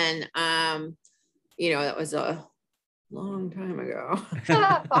 And, you know, that was a long time ago.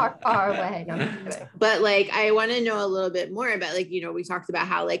 far away. No, but like, I want to know a little bit more about like, you know, we talked about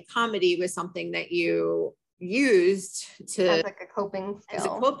how like comedy was something that you used to as like a coping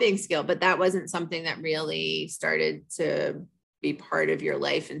skill, but that wasn't something that really started to be part of your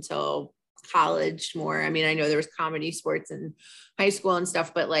life until college more. I mean, I know there was comedy sports in high school and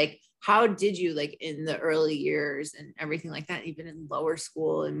stuff, but like, how did you like in the early years and everything like that, even in lower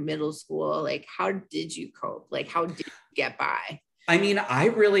school and middle school, like how did you cope? Like how did you get by? I mean, I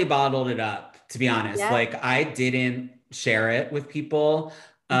really bottled it up, to be honest. Yeah. Like I didn't share it with people.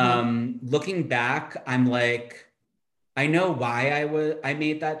 Looking back, I'm like, I know why I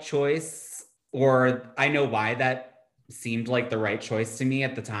made that choice, or I know why that seemed like the right choice to me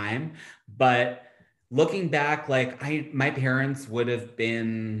at the time. But looking back, like my parents would have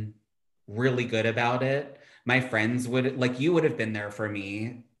been really good about it. My friends would, like, you would have been there for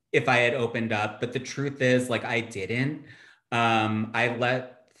me if I had opened up. But the truth is, like, I didn't. I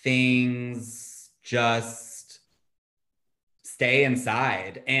let things just stay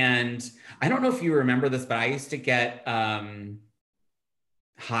inside. And I don't know if you remember this, but I used to get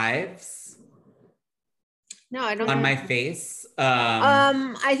hives No, I don't. on my face.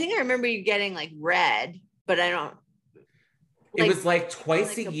 I think I remember you getting like red, but I don't. It was like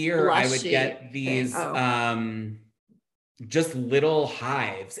twice a year I would get these just little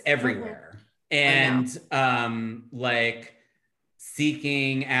hives everywhere. And like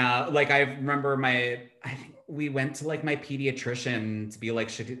seeking out, like I remember I think we went to like my pediatrician to be like,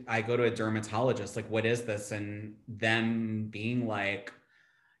 should I go to a dermatologist? Like, what is this? And them being like,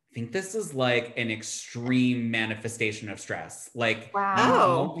 I think this is like an extreme manifestation of stress. Like, you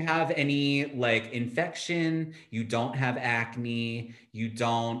don't have any like infection, you don't have acne, you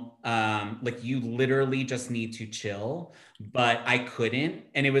don't like, you literally just need to chill. But I couldn't.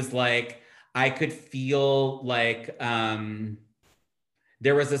 And it was like I could feel like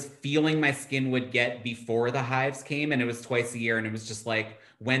there was this feeling my skin would get before the hives came, and it was twice a year. And it was just like,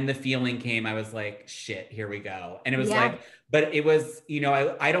 when the feeling came, I was like, shit, here we go. And it was like, but it was, you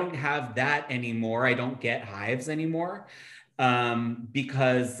know, I don't have that anymore. I don't get hives anymore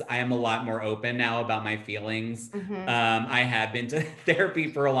because I am a lot more open now about my feelings. I have been to therapy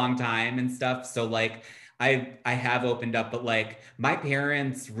for a long time and stuff. So like, I have opened up, but like my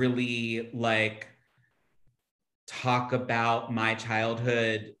parents really like talk about my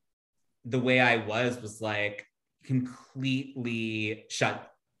childhood. The way I was like completely shut.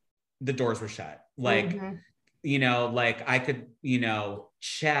 The doors were shut. Like, you know, like I could, you know,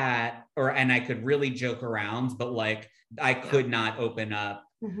 chat and I could really joke around, but like I could not open up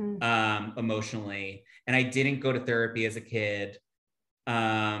emotionally. And I didn't go to therapy as a kid.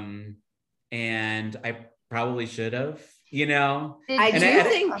 And I probably should have, you know. And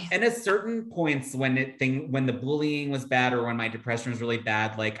at certain points when the bullying was bad or when my depression was really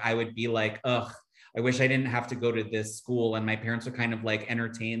bad, like I would be like, ugh, I wish I didn't have to go to this school. And my parents would kind of like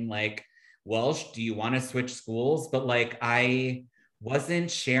entertain, like, well, do you want to switch schools? But like, I wasn't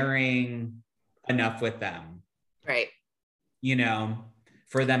sharing enough with them. Right. You know,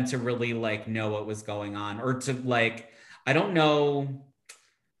 for them to really like know what was going on, or to like, I don't know.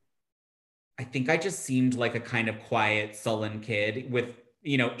 I think I just seemed like a kind of quiet, sullen kid with,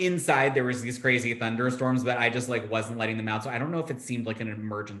 you know, inside there was these crazy thunderstorms, but I just like wasn't letting them out. So I don't know if it seemed like an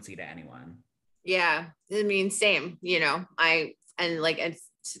emergency to anyone. Yeah. I mean, same, you know,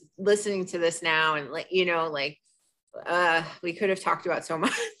 listening to this now and like, you know, like, we could have talked about so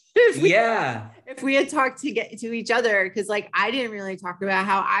much. If we had talked to get to each other. Cause like, I didn't really talk about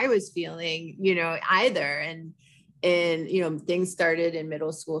how I was feeling, you know, either. And, you know, things started in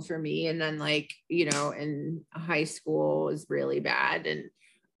middle school for me. And then like, you know, in high school was really bad. And,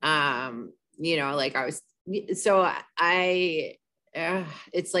 you know, like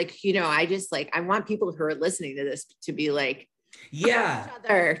it's like, you know, I just like, I want people who are listening to this to be like,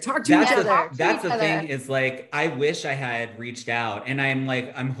 talk to each other. That's the thing is like, I wish I had reached out, and I'm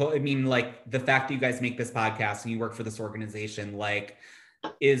like, I mean, like the fact that you guys make this podcast and you work for this organization, like,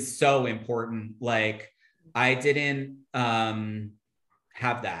 is so important. Like, I didn't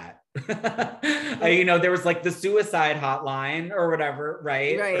have that. You know, there was like the suicide hotline or whatever,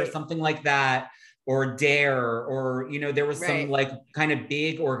 right? Or something like that, or DARE, or, you know, there was some like kind of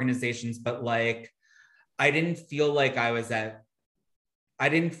big organizations, but like, I didn't feel like I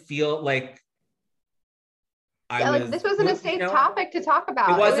didn't feel like this wasn't a safe topic to talk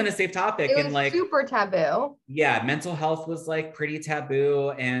about. It wasn't a safe topic. It was like super taboo. Yeah. Mental health was like pretty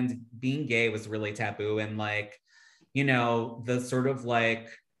taboo, and being gay was really taboo. And like, you know, the sort of like,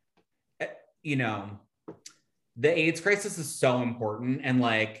 you know, the AIDS crisis is so important and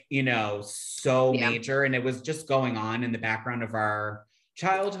like, you know, so major. And it was just going on in the background of our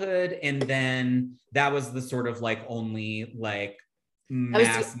childhood. And then that was the sort of like only like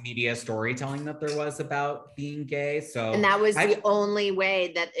mass media storytelling that there was about being gay. So, and that was the only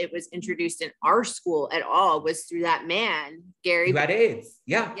way that it was introduced in our school at all, was through that man, Gary, who had AIDS.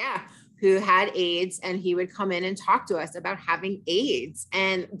 Who had AIDS, and he would come in and talk to us about having AIDS.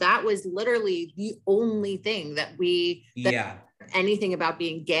 And that was literally the only thing that anything about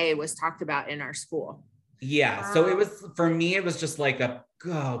being gay was talked about in our school. Yeah. Wow. So it was, for me, it was just like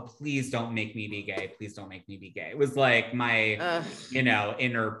oh, please don't make me be gay. Please don't make me be gay. It was like my,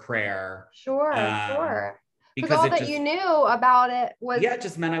 inner prayer. Sure. Because Because all it that just, you knew about it was, it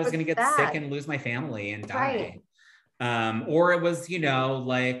just meant I was going to get sick that. and lose my family and Right. die. Or it was,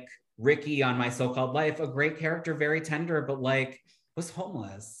 like Ricky on My So-Called Life, a great character, very tender, but like was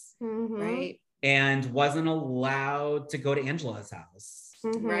homeless. Right. And wasn't allowed to go to Angela's house.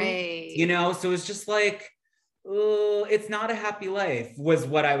 Right. So it was just like, oh, it's not a happy life, was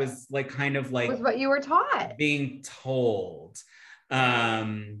what I was like, kind of like, was what you were taught, being told.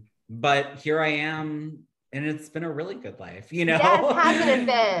 But here I am, and it's been a really good life, Yes, hasn't it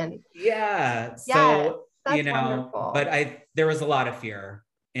been? Yeah. Yes, So, that's wonderful. but there was a lot of fear,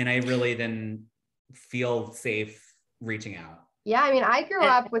 and I really didn't feel safe reaching out. Yeah, I mean, I grew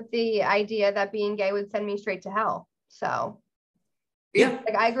up with the idea that being gay would send me straight to hell. So, yeah,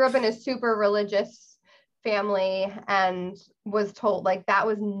 like I grew up in a super religious family and was told like that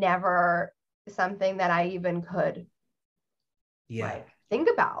was never something that I even could like think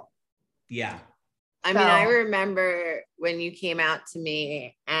about. Yeah. I mean, I remember when you came out to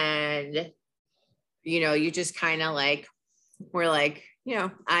me and, you just kind of like, were like,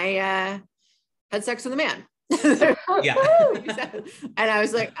 I had sex with a man. Yeah. And I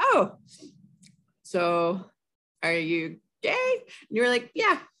was like, oh, so are you gay? And you were like,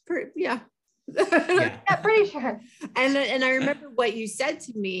 yeah. Yeah, pretty sure. And I remember what you said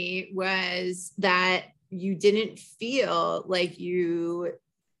to me was that you didn't feel like you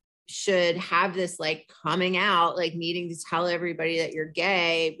should have this like coming out, like needing to tell everybody that you're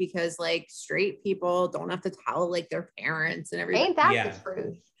gay, because like straight people don't have to tell like their parents and everything. Ain't that the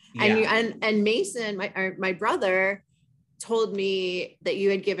truth? And you and Mason, my brother, told me that you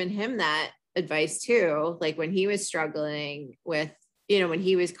had given him that advice too, like when he was struggling with, when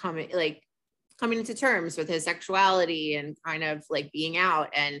he was coming into terms with his sexuality and kind of like being out,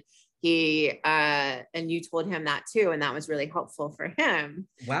 and he and you told him that too, and that was really helpful for him.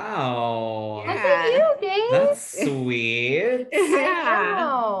 Wow. Look at you, Gabe. That's sweet.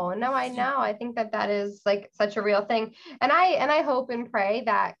 I know. I think that is like such a real thing. And I hope and pray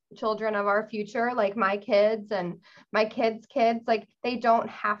that children of our future, like my kids and my kids' kids, like they don't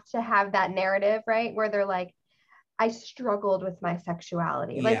have to have that narrative, right? Where they're like, I struggled with my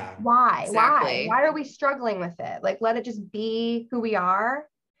sexuality. Like, why? Exactly. Why are we struggling with it? Like, let it just be who we are.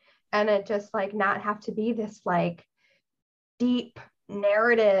 And it just like not have to be this like deep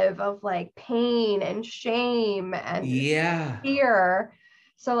narrative of like pain and shame and fear.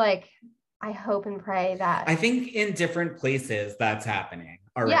 So like, I hope and pray that. I think in different places that's happening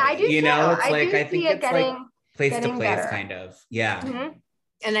already. Yeah, I do too. It's like, I think it's like place to place better. kind of. Yeah. Mm-hmm.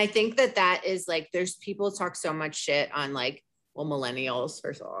 And I think that is like, there's people talk so much shit on like, well, millennials,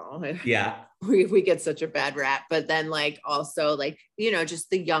 first of all, we get such a bad rap, but then like also like, just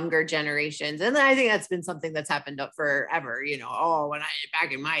the younger generations. And then I think that's been something that's happened up forever,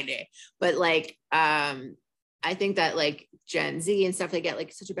 back in my day, but like, I think that like Gen Z and stuff, they get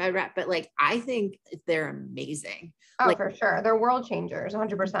like such a bad rap, but like, I think they're amazing. Oh, like, for sure. They're world changers,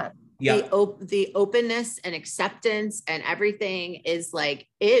 100%. Yeah. The openness and acceptance and everything is like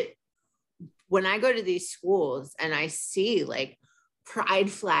it. When I go to these schools and I see like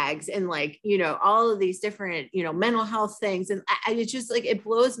pride flags and like, all of these different, mental health things. And it's just like, it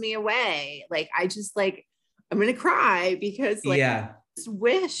blows me away. Like, I just like, I'm going to cry because like, I just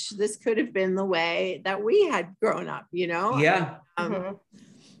wish this could have been the way that we had grown up, Yeah.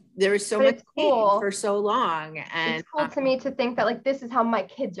 There was so much pain for so long. And it's cool to me to think that like, this is how my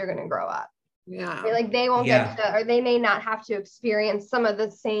kids are going to grow up. Yeah. Like they won't get to, or they may not have to experience some of the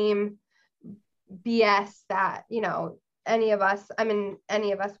same BS that, any of us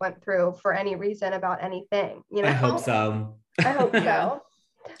went through for any reason about anything, I hope so. I hope so.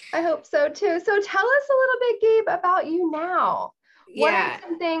 I hope so too. So tell us a little bit, Gabe, about you now. What are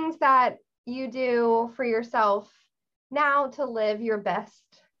some things that you do for yourself now to live your best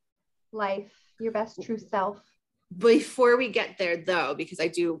life, your best true self? Before we get there though, because I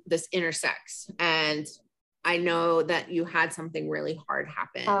do this intersex, and I know that you had something really hard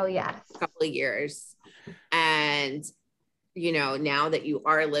happen. Oh yes. A couple of years. And, now that you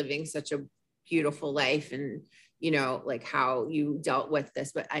are living such a beautiful life and, like how you dealt with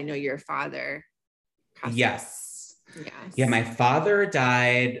this, but I know your father. Yes. Yeah. My father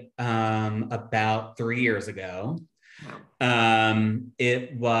died about 3 years ago. Wow.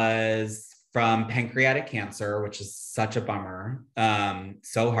 It was from pancreatic cancer, which is such a bummer.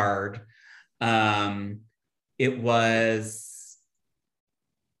 So hard. It was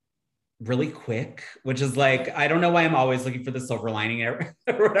really quick, which is like, I don't know why I'm always looking for the silver lining or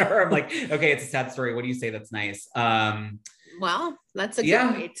whatever. I'm like, okay, it's a sad story. What do you say that's nice? Well, that's a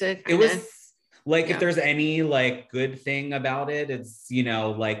good way to it was like, yeah. if there's any like good thing about it, it's, you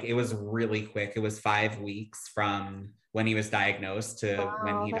know, like it was really quick. It was 5 weeks from when he was diagnosed to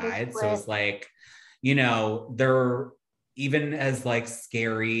when he died. So it's like, you know, they're even as like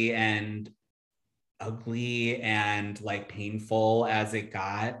scary and ugly and like painful as it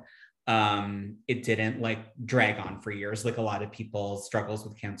got, it didn't like drag on for years like a lot of people's struggles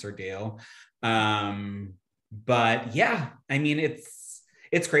with cancer do. But yeah, I mean,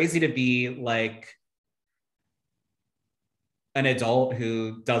 it's crazy to be like an adult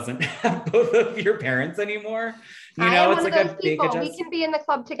who doesn't have both of your parents anymore. You know, it's like a big adjustment. We can be in the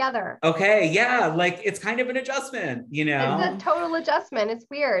club together. Okay, yeah, like it's kind of an adjustment, you know. It's a total adjustment. It's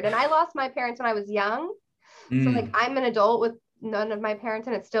weird. And I lost my parents when I was young. So like I'm an adult with none of my parents,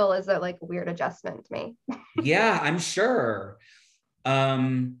 and it still is a like weird adjustment to me. Yeah, I'm sure.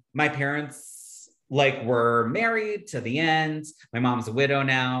 My parents like were married to the end. My mom's a widow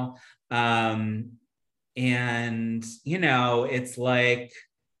now. And you know, it's like,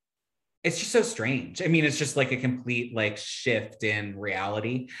 it's just so strange. I mean, it's just like a complete like shift in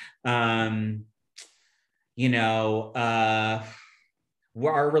reality. You know,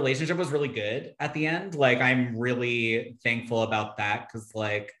 our relationship was really good at the end. Like, I'm really thankful about that because,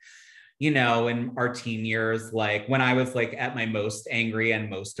 like, you know, in our teen years, like when I was like at my most angry and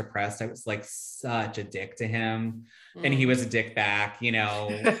most depressed, I was like such a dick to him. And he was a dick back, you know.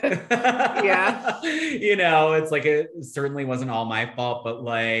 Yeah. You know, it's like, it certainly wasn't all my fault, but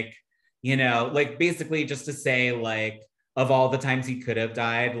like, you know, like basically just to say, like, of all the times he could have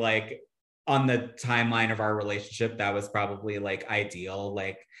died, like on the timeline of our relationship, that was probably like ideal.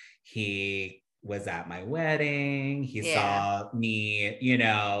 Like, he was at my wedding, he saw me, you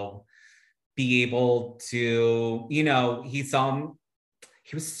know, be able to, you know, he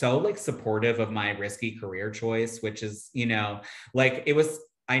was so like supportive of my risky career choice, which is, you know, like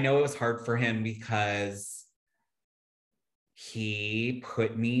I know it was hard for him because he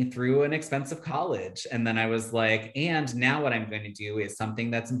put me through an expensive college. And then I was like, and now what I'm going to do is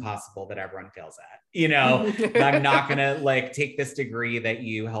something that's impossible that everyone fails at. You know, I'm not going to like take this degree that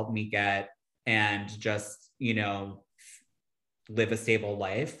you helped me get and just, you know, live a stable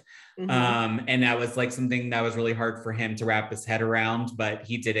life. And that was like something that was really hard for him to wrap his head around, but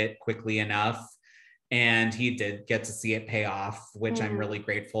he did it quickly enough. And he did get to see it pay off, which I'm really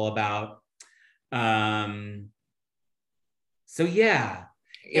grateful about. So yeah,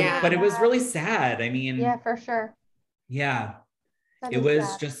 but it was really sad. I mean, yeah, for sure. Yeah, it was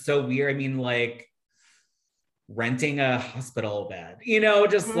sad. Just so weird. I mean, like renting a hospital bed, you know,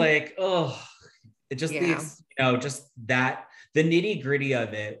 just like, oh, it just these, you know, just that the nitty gritty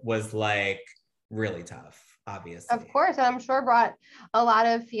of it was like really tough, obviously. Of course. And I'm sure brought a lot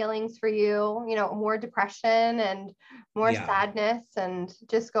of feelings for you, you know, more depression and more sadness and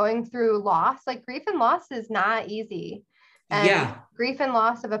just going through loss. Like grief and loss is not easy. And grief and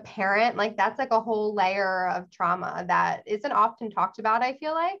loss of a parent, like that's like a whole layer of trauma that isn't often talked about, I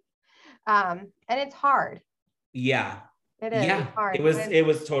feel like. And it's hard. Yeah. It is. Yeah. It's hard. It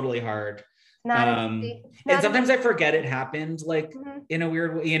was totally hard. And sometimes I forget it happened like in a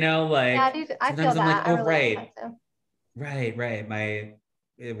weird way, you know, like I feel that. Like, oh, right.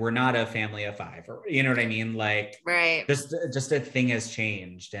 We're not a family of 5, or you know what I mean? Like, just a thing has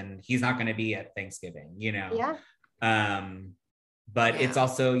changed and he's not going to be at Thanksgiving, you know? Yeah. But it's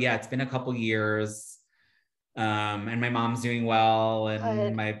also, it's been a couple years. And my mom's doing well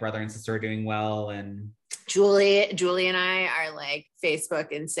and my brother and sister are doing well. And Julie and I are like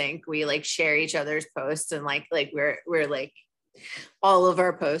Facebook in sync. We like share each other's posts and like we're like all of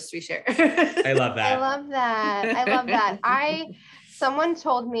our posts we share. I love that. I love that. Someone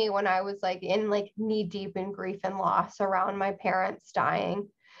told me when I was like in like knee deep in grief and loss around my parents dying,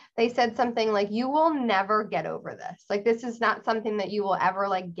 they said something like, you will never get over this. Like, this is not something that you will ever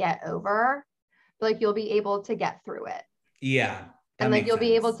like get over, but like you'll be able to get through it. Yeah. And like, you'll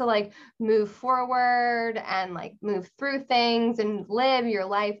be able to like move forward and like move through things and live your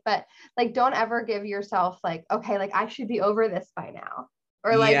life. But like, don't ever give yourself like, okay, like I should be over this by now.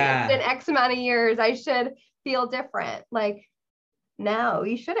 Or like, it's been X amount of years, I should feel different. Like, no,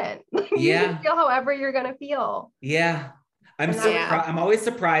 you shouldn't. You should feel however you're going to feel. Yeah. I'm always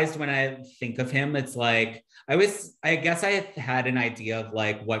surprised when I think of him. It's like, I guess I had an idea of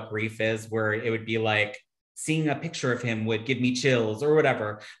like what grief is, where it would be like seeing a picture of him would give me chills or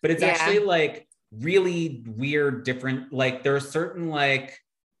whatever, but it's actually like really weird, different, like there are certain like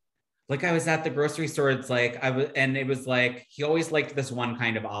like I was at the grocery store. It's like and it was like he always liked this one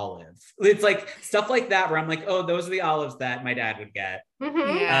kind of olive. It's like stuff like that where I'm like, oh, those are the olives that my dad would get.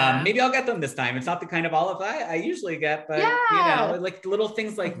 Mm-hmm. Maybe I'll get them this time. It's not the kind of olive I usually get, but you know, like little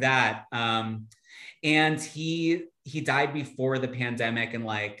things like that. And he died before the pandemic, and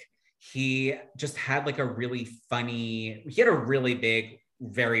like he just had like a really funny. He had a really big,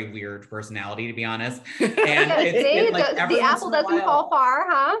 very weird personality, to be honest. And it's been, like, the apple doesn't fall far,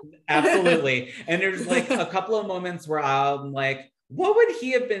 huh? Absolutely. And there's like a couple of moments where I'm like, what would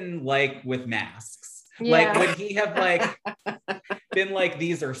he have been like with masks? Like, would he have like been like,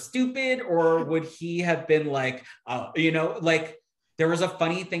 these are stupid? Or would he have been like, you know, like there was a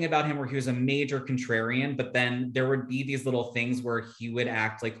funny thing about him where he was a major contrarian, but then there would be these little things where he would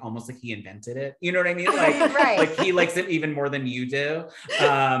act like almost like he invented it. You know what I mean? Like, like he likes it even more than you do.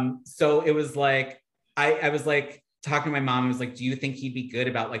 So it was like, I was like talking to my mom, I was like, do you think he'd be good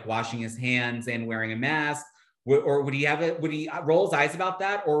about like washing his hands and wearing a mask? Or would he have it? Would he roll his eyes about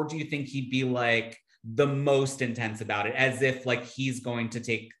that? Or do you think he'd be like the most intense about it, as if like he's going to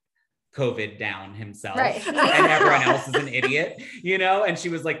take COVID down himself, and everyone else is an idiot, you know? And she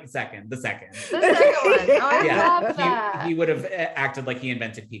was like, the second one. Oh, I love that. He would have acted like he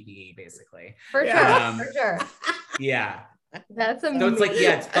invented PPE, basically. For sure. Yeah. That's amazing. So it's like,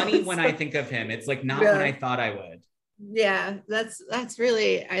 yeah, it's funny when I think of him. It's like not when I thought I would. Yeah, that's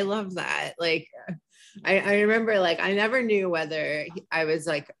really, I love that. Like, I remember, like, I never knew whether I was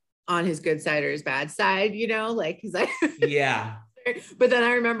like on his good side or his bad side, you know, like, cause yeah. But then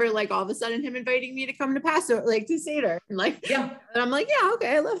I remember like all of a sudden him inviting me to come to Paso, like to Seder, and like, and I'm like, yeah,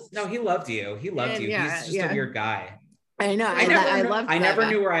 okay, No, he loved you. He loved you. He's just a weird guy. I know. I never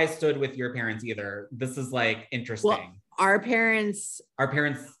knew where I stood with your parents either. This is like interesting. Well, our parents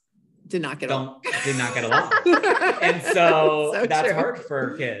did not get along. And so that's true. Hard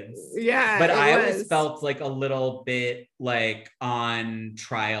for kids. Yeah. But I always felt like a little bit like on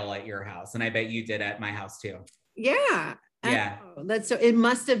trial at your house. And I bet you did at my house too. Yeah. Yeah. That's so it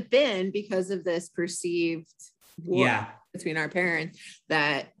must have been because of this perceived war between our parents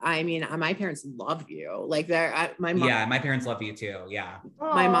that, I mean, my parents love you. Like my mom. Yeah, my parents love you too. Yeah.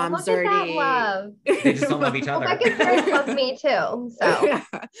 Aww, my mom's already love. They just don't love each other. Well, my parents love me too. So yeah.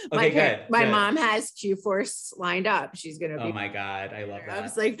 Okay, my mom has Q-Force lined up. She's gonna be. Oh my God. I love that. I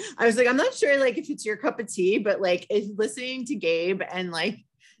was like, I'm not sure like if it's your cup of tea, but like if listening to Gabe and like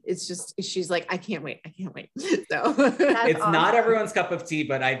it's just, she's like, I can't wait. So it's awesome. Not everyone's cup of tea,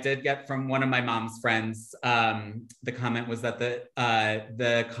 but I did get from one of my mom's friends. The comment was that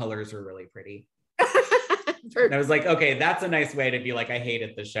the colors were really pretty. And I was like, okay, that's a nice way to be like, I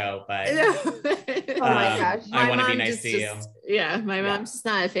hated the show, but oh my gosh, I want to be nice to you. Yeah, my mom's just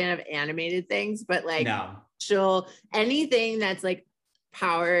not a fan of animated things, but like no. she'll anything that's like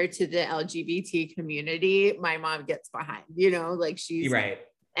power to the LGBT community, my mom gets behind, you know, like she's right.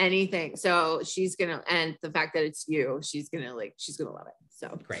 Anything. So she's gonna, and the fact that it's you, she's gonna love it.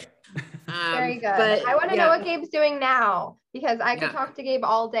 So great. Very good. But I want to know what Gabe's doing now, because I could talk to Gabe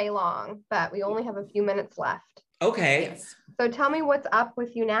all day long, but we only have a few minutes left. Okay. Yes. So tell me what's up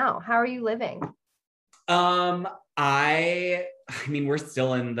with you now. How are you living? I mean, we're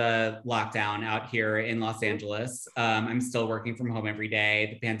still in the lockdown out here in Los Angeles. I'm still working from home every day.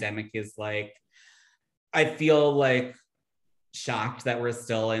 The pandemic is like, I feel like shocked that we're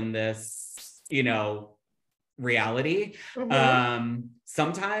still in this, you know, reality. Mm-hmm.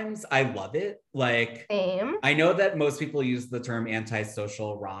 Sometimes I love it. Like, same. I know that most people use the term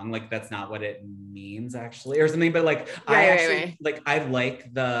antisocial wrong. Like that's not what it means actually, or something, but like,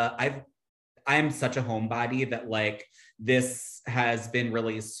 I'm such a homebody that like, this has been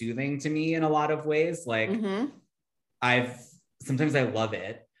really soothing to me in a lot of ways. Like sometimes I love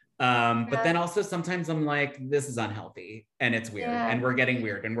it. But then also sometimes I'm like, this is unhealthy and it's weird and we're getting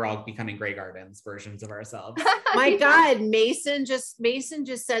weird and we're all becoming Grey Gardens versions of ourselves. My God, Mason just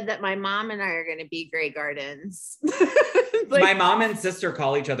said that my mom and I are going to be Grey Gardens. Like, my mom and sister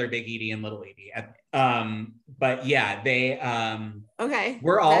call each other Big Edie and Little Edie. But yeah, they, okay.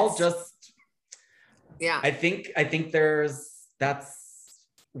 We're all just, yeah. I think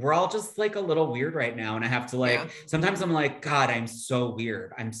we're all just like a little weird right now. And I have to like, sometimes I'm like, God, I'm so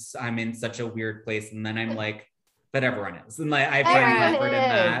weird. I'm in such a weird place. And then I'm like, but everyone is. And like, I find comfort in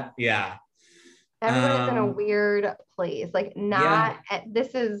that. Yeah. Everyone is in a weird place. Like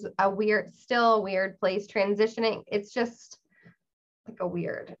this is still a weird place transitioning. It's just like a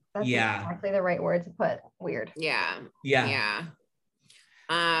weird, that's exactly the right word to put, weird. Yeah.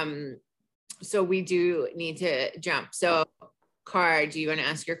 So we do need to jump. So Car, do you want to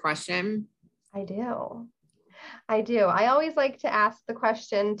ask your question? I do. I do. I always like to ask the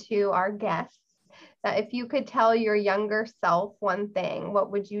question to our guests that if you could tell your younger self one thing,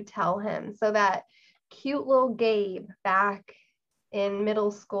 what would you tell him? So that cute little Gabe back in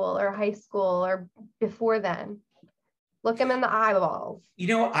middle school or high school or before then, look him in the eyeballs. You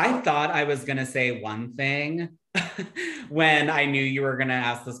know, I thought I was going to say one thing when I knew you were going to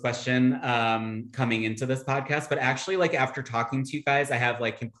ask this question coming into this podcast, but actually, like, after talking to you guys, I have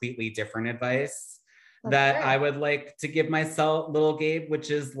like completely different advice that I would like to give myself, little Gabe, which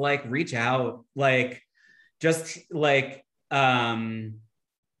is like, reach out, like, just like, I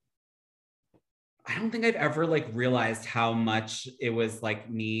don't think I've ever like realized how much it was like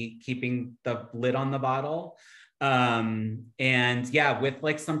me keeping the lid on the bottle. And yeah, with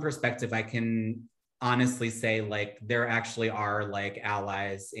like some perspective, I can honestly say like there actually are like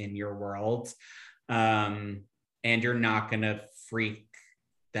allies in your world, and you're not gonna freak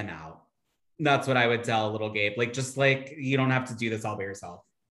them out. That's what I would tell little Gabe. Like, just like, you don't have to do this all by yourself.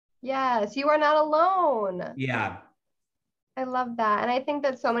 Yes, you are not alone. Yeah. I love that. And I think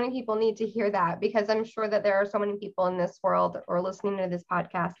that so many people need to hear that, because I'm sure that there are so many people in this world or listening to this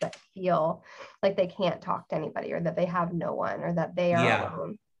podcast that feel like they can't talk to anybody, or that they have no one, or that they are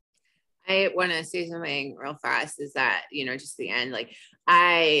alone. I want to say something real fast, is that, you know, just the end, like,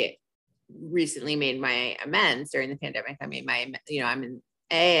 I recently made my amends during the pandemic. I made my, you know, I'm in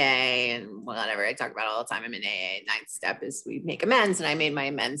AA and whatever I talk about all the time. I'm in AA. Ninth step is we make amends. And I made my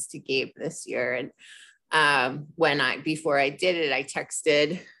amends to Gabe this year. And before I did it, I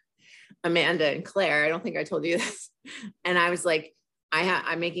texted Amanda and Claire. I don't think I told you this. And I was like,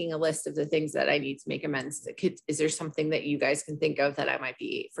 I'm making a list of the things that I need to make amends. Is there something that you guys can think of that I might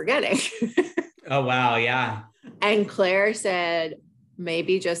be forgetting? Oh, wow. Yeah. And Claire said,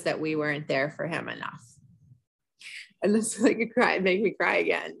 maybe just that we weren't there for him enough. And this like a cry, it made me cry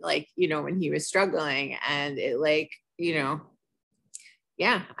again. Like, you know, when he was struggling, and it like, you know,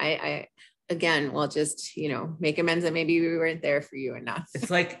 yeah, I again, we'll just, you know, make amends that maybe we weren't there for you enough. It's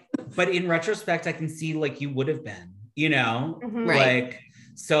like, but in retrospect, I can see like you would have been, you know, Right. like,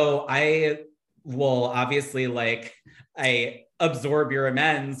 so I will obviously like, I absorb your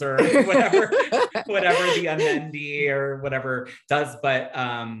amends or whatever, whatever the amendee or whatever does. But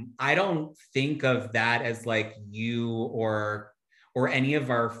I don't think of that as like you or any of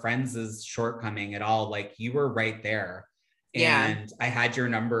our friends' shortcoming at all. Like, you were right there. And I had your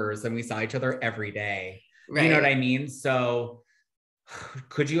numbers and we saw each other every day. Right. You know what I mean? So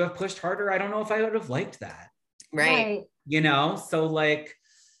could you have pushed harder? I don't know if I would have liked that. Right. You know, so like,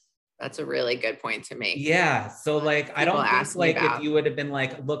 that's a really good point to make. Yeah. So like, I don't think like if you would have been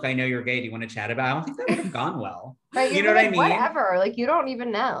like, look, I know you're gay, do you want to chat about it? I don't think that would have gone well. Right. You know what I mean? Whatever. Like, you don't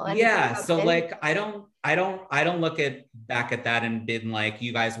even know. Yeah. So like, I don't look back at that and been like,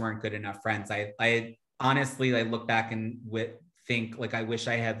 you guys weren't good enough friends. I honestly, I look back and think like, I wish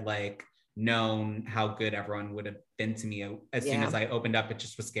I had like known how good everyone would have been to me as soon as I opened up. It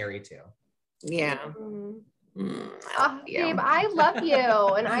just was scary too. Yeah. Gabe, I love you.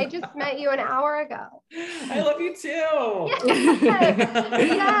 And I just met you an hour ago. I love you too.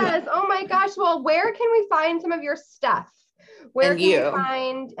 Yes. Oh my gosh. Well, where can we find some of your stuff? Where can we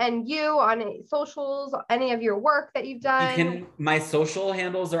find you on socials, any of your work that you've done? My social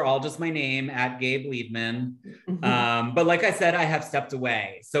handles are all just my name, at Gabe Liedman. But like I said, I have stepped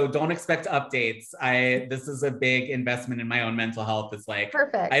away. So don't expect updates. This is a big investment in my own mental health. It's like,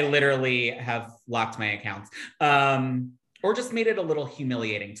 perfect. I literally have locked my accounts. Or just made it a little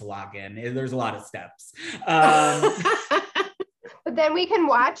humiliating to log in. There's a lot of steps. But then we can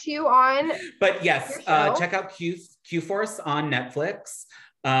watch you on. But yes, check out Q-Force on Netflix,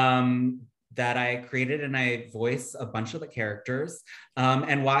 that I created, and I voice a bunch of the characters.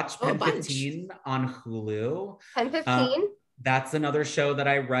 And watch Pen 15 on Hulu. Pen 15? That's another show that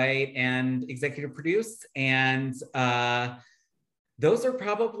I write and executive produce. And those are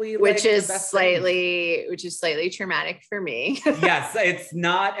probably which is slightly traumatic for me. Yes, it's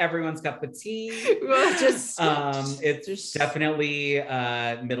not everyone's cup of tea. Well, it's definitely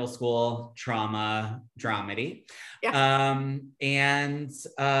middle school trauma dramedy. Yeah.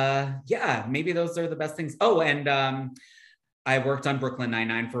 Yeah, maybe those are the best things. Oh, and I worked on Brooklyn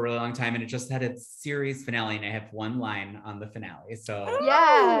Nine-Nine for a really long time, and it just had its series finale, and I have one line on the finale. So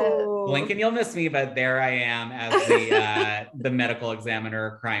blink and you'll miss me, but there I am as the medical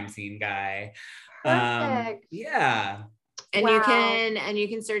examiner, crime scene guy. Perfect. Yeah. And you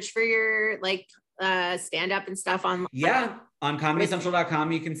can search for your like stand up and stuff on. Yeah. On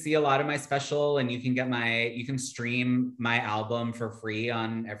comedycentral.com, you can see a lot of my special, and you can stream my album for free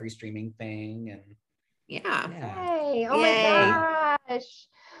on every streaming thing. And yeah. Hey, oh my gosh.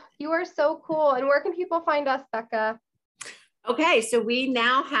 You are so cool. And where can people find us, Becca? Okay, so we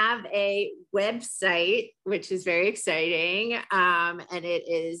now have a website, which is very exciting. And it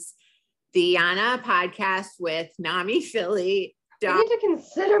is the Yana Podcast with Nami Philly. We need to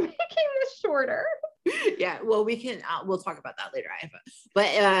consider making this shorter. Yeah, well, we'll talk about that later.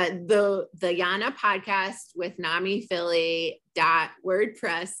 But the Yana Podcast with Nami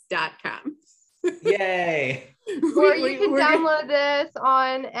Philly.wordpress.com. Yay. Or you can download this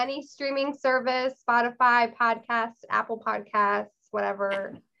on any streaming service, Spotify, podcasts, Apple Podcasts,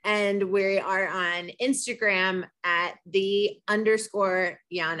 whatever. And we are on Instagram at _Yana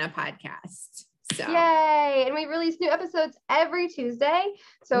Podcast. So. Yay. And we release new episodes every Tuesday.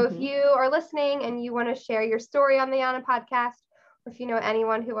 So if you are listening and you want to share your story on the Yana Podcast, or if you know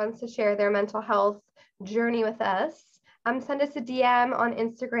anyone who wants to share their mental health journey with us, send us a DM on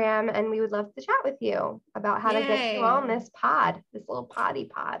Instagram, and we would love to chat with you about how to get you on this little potty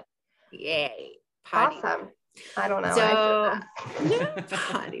pod. Yay. Potty. Awesome. I don't know. So,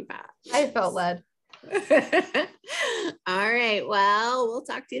 potty pod. I felt led. All right. Well, we'll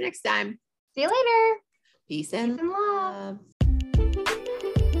talk to you next time. See you later. Peace and love.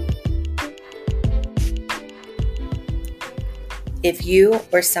 If you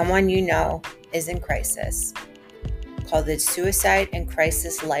or someone you know is in crisis, call the Suicide and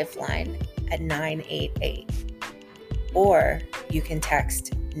Crisis Lifeline at 988. Or you can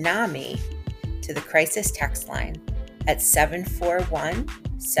text NAMI to the crisis text line at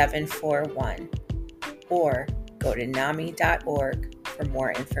 741-741. Or go to NAMI.org for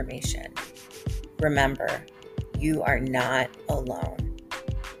more information. Remember, you are not alone.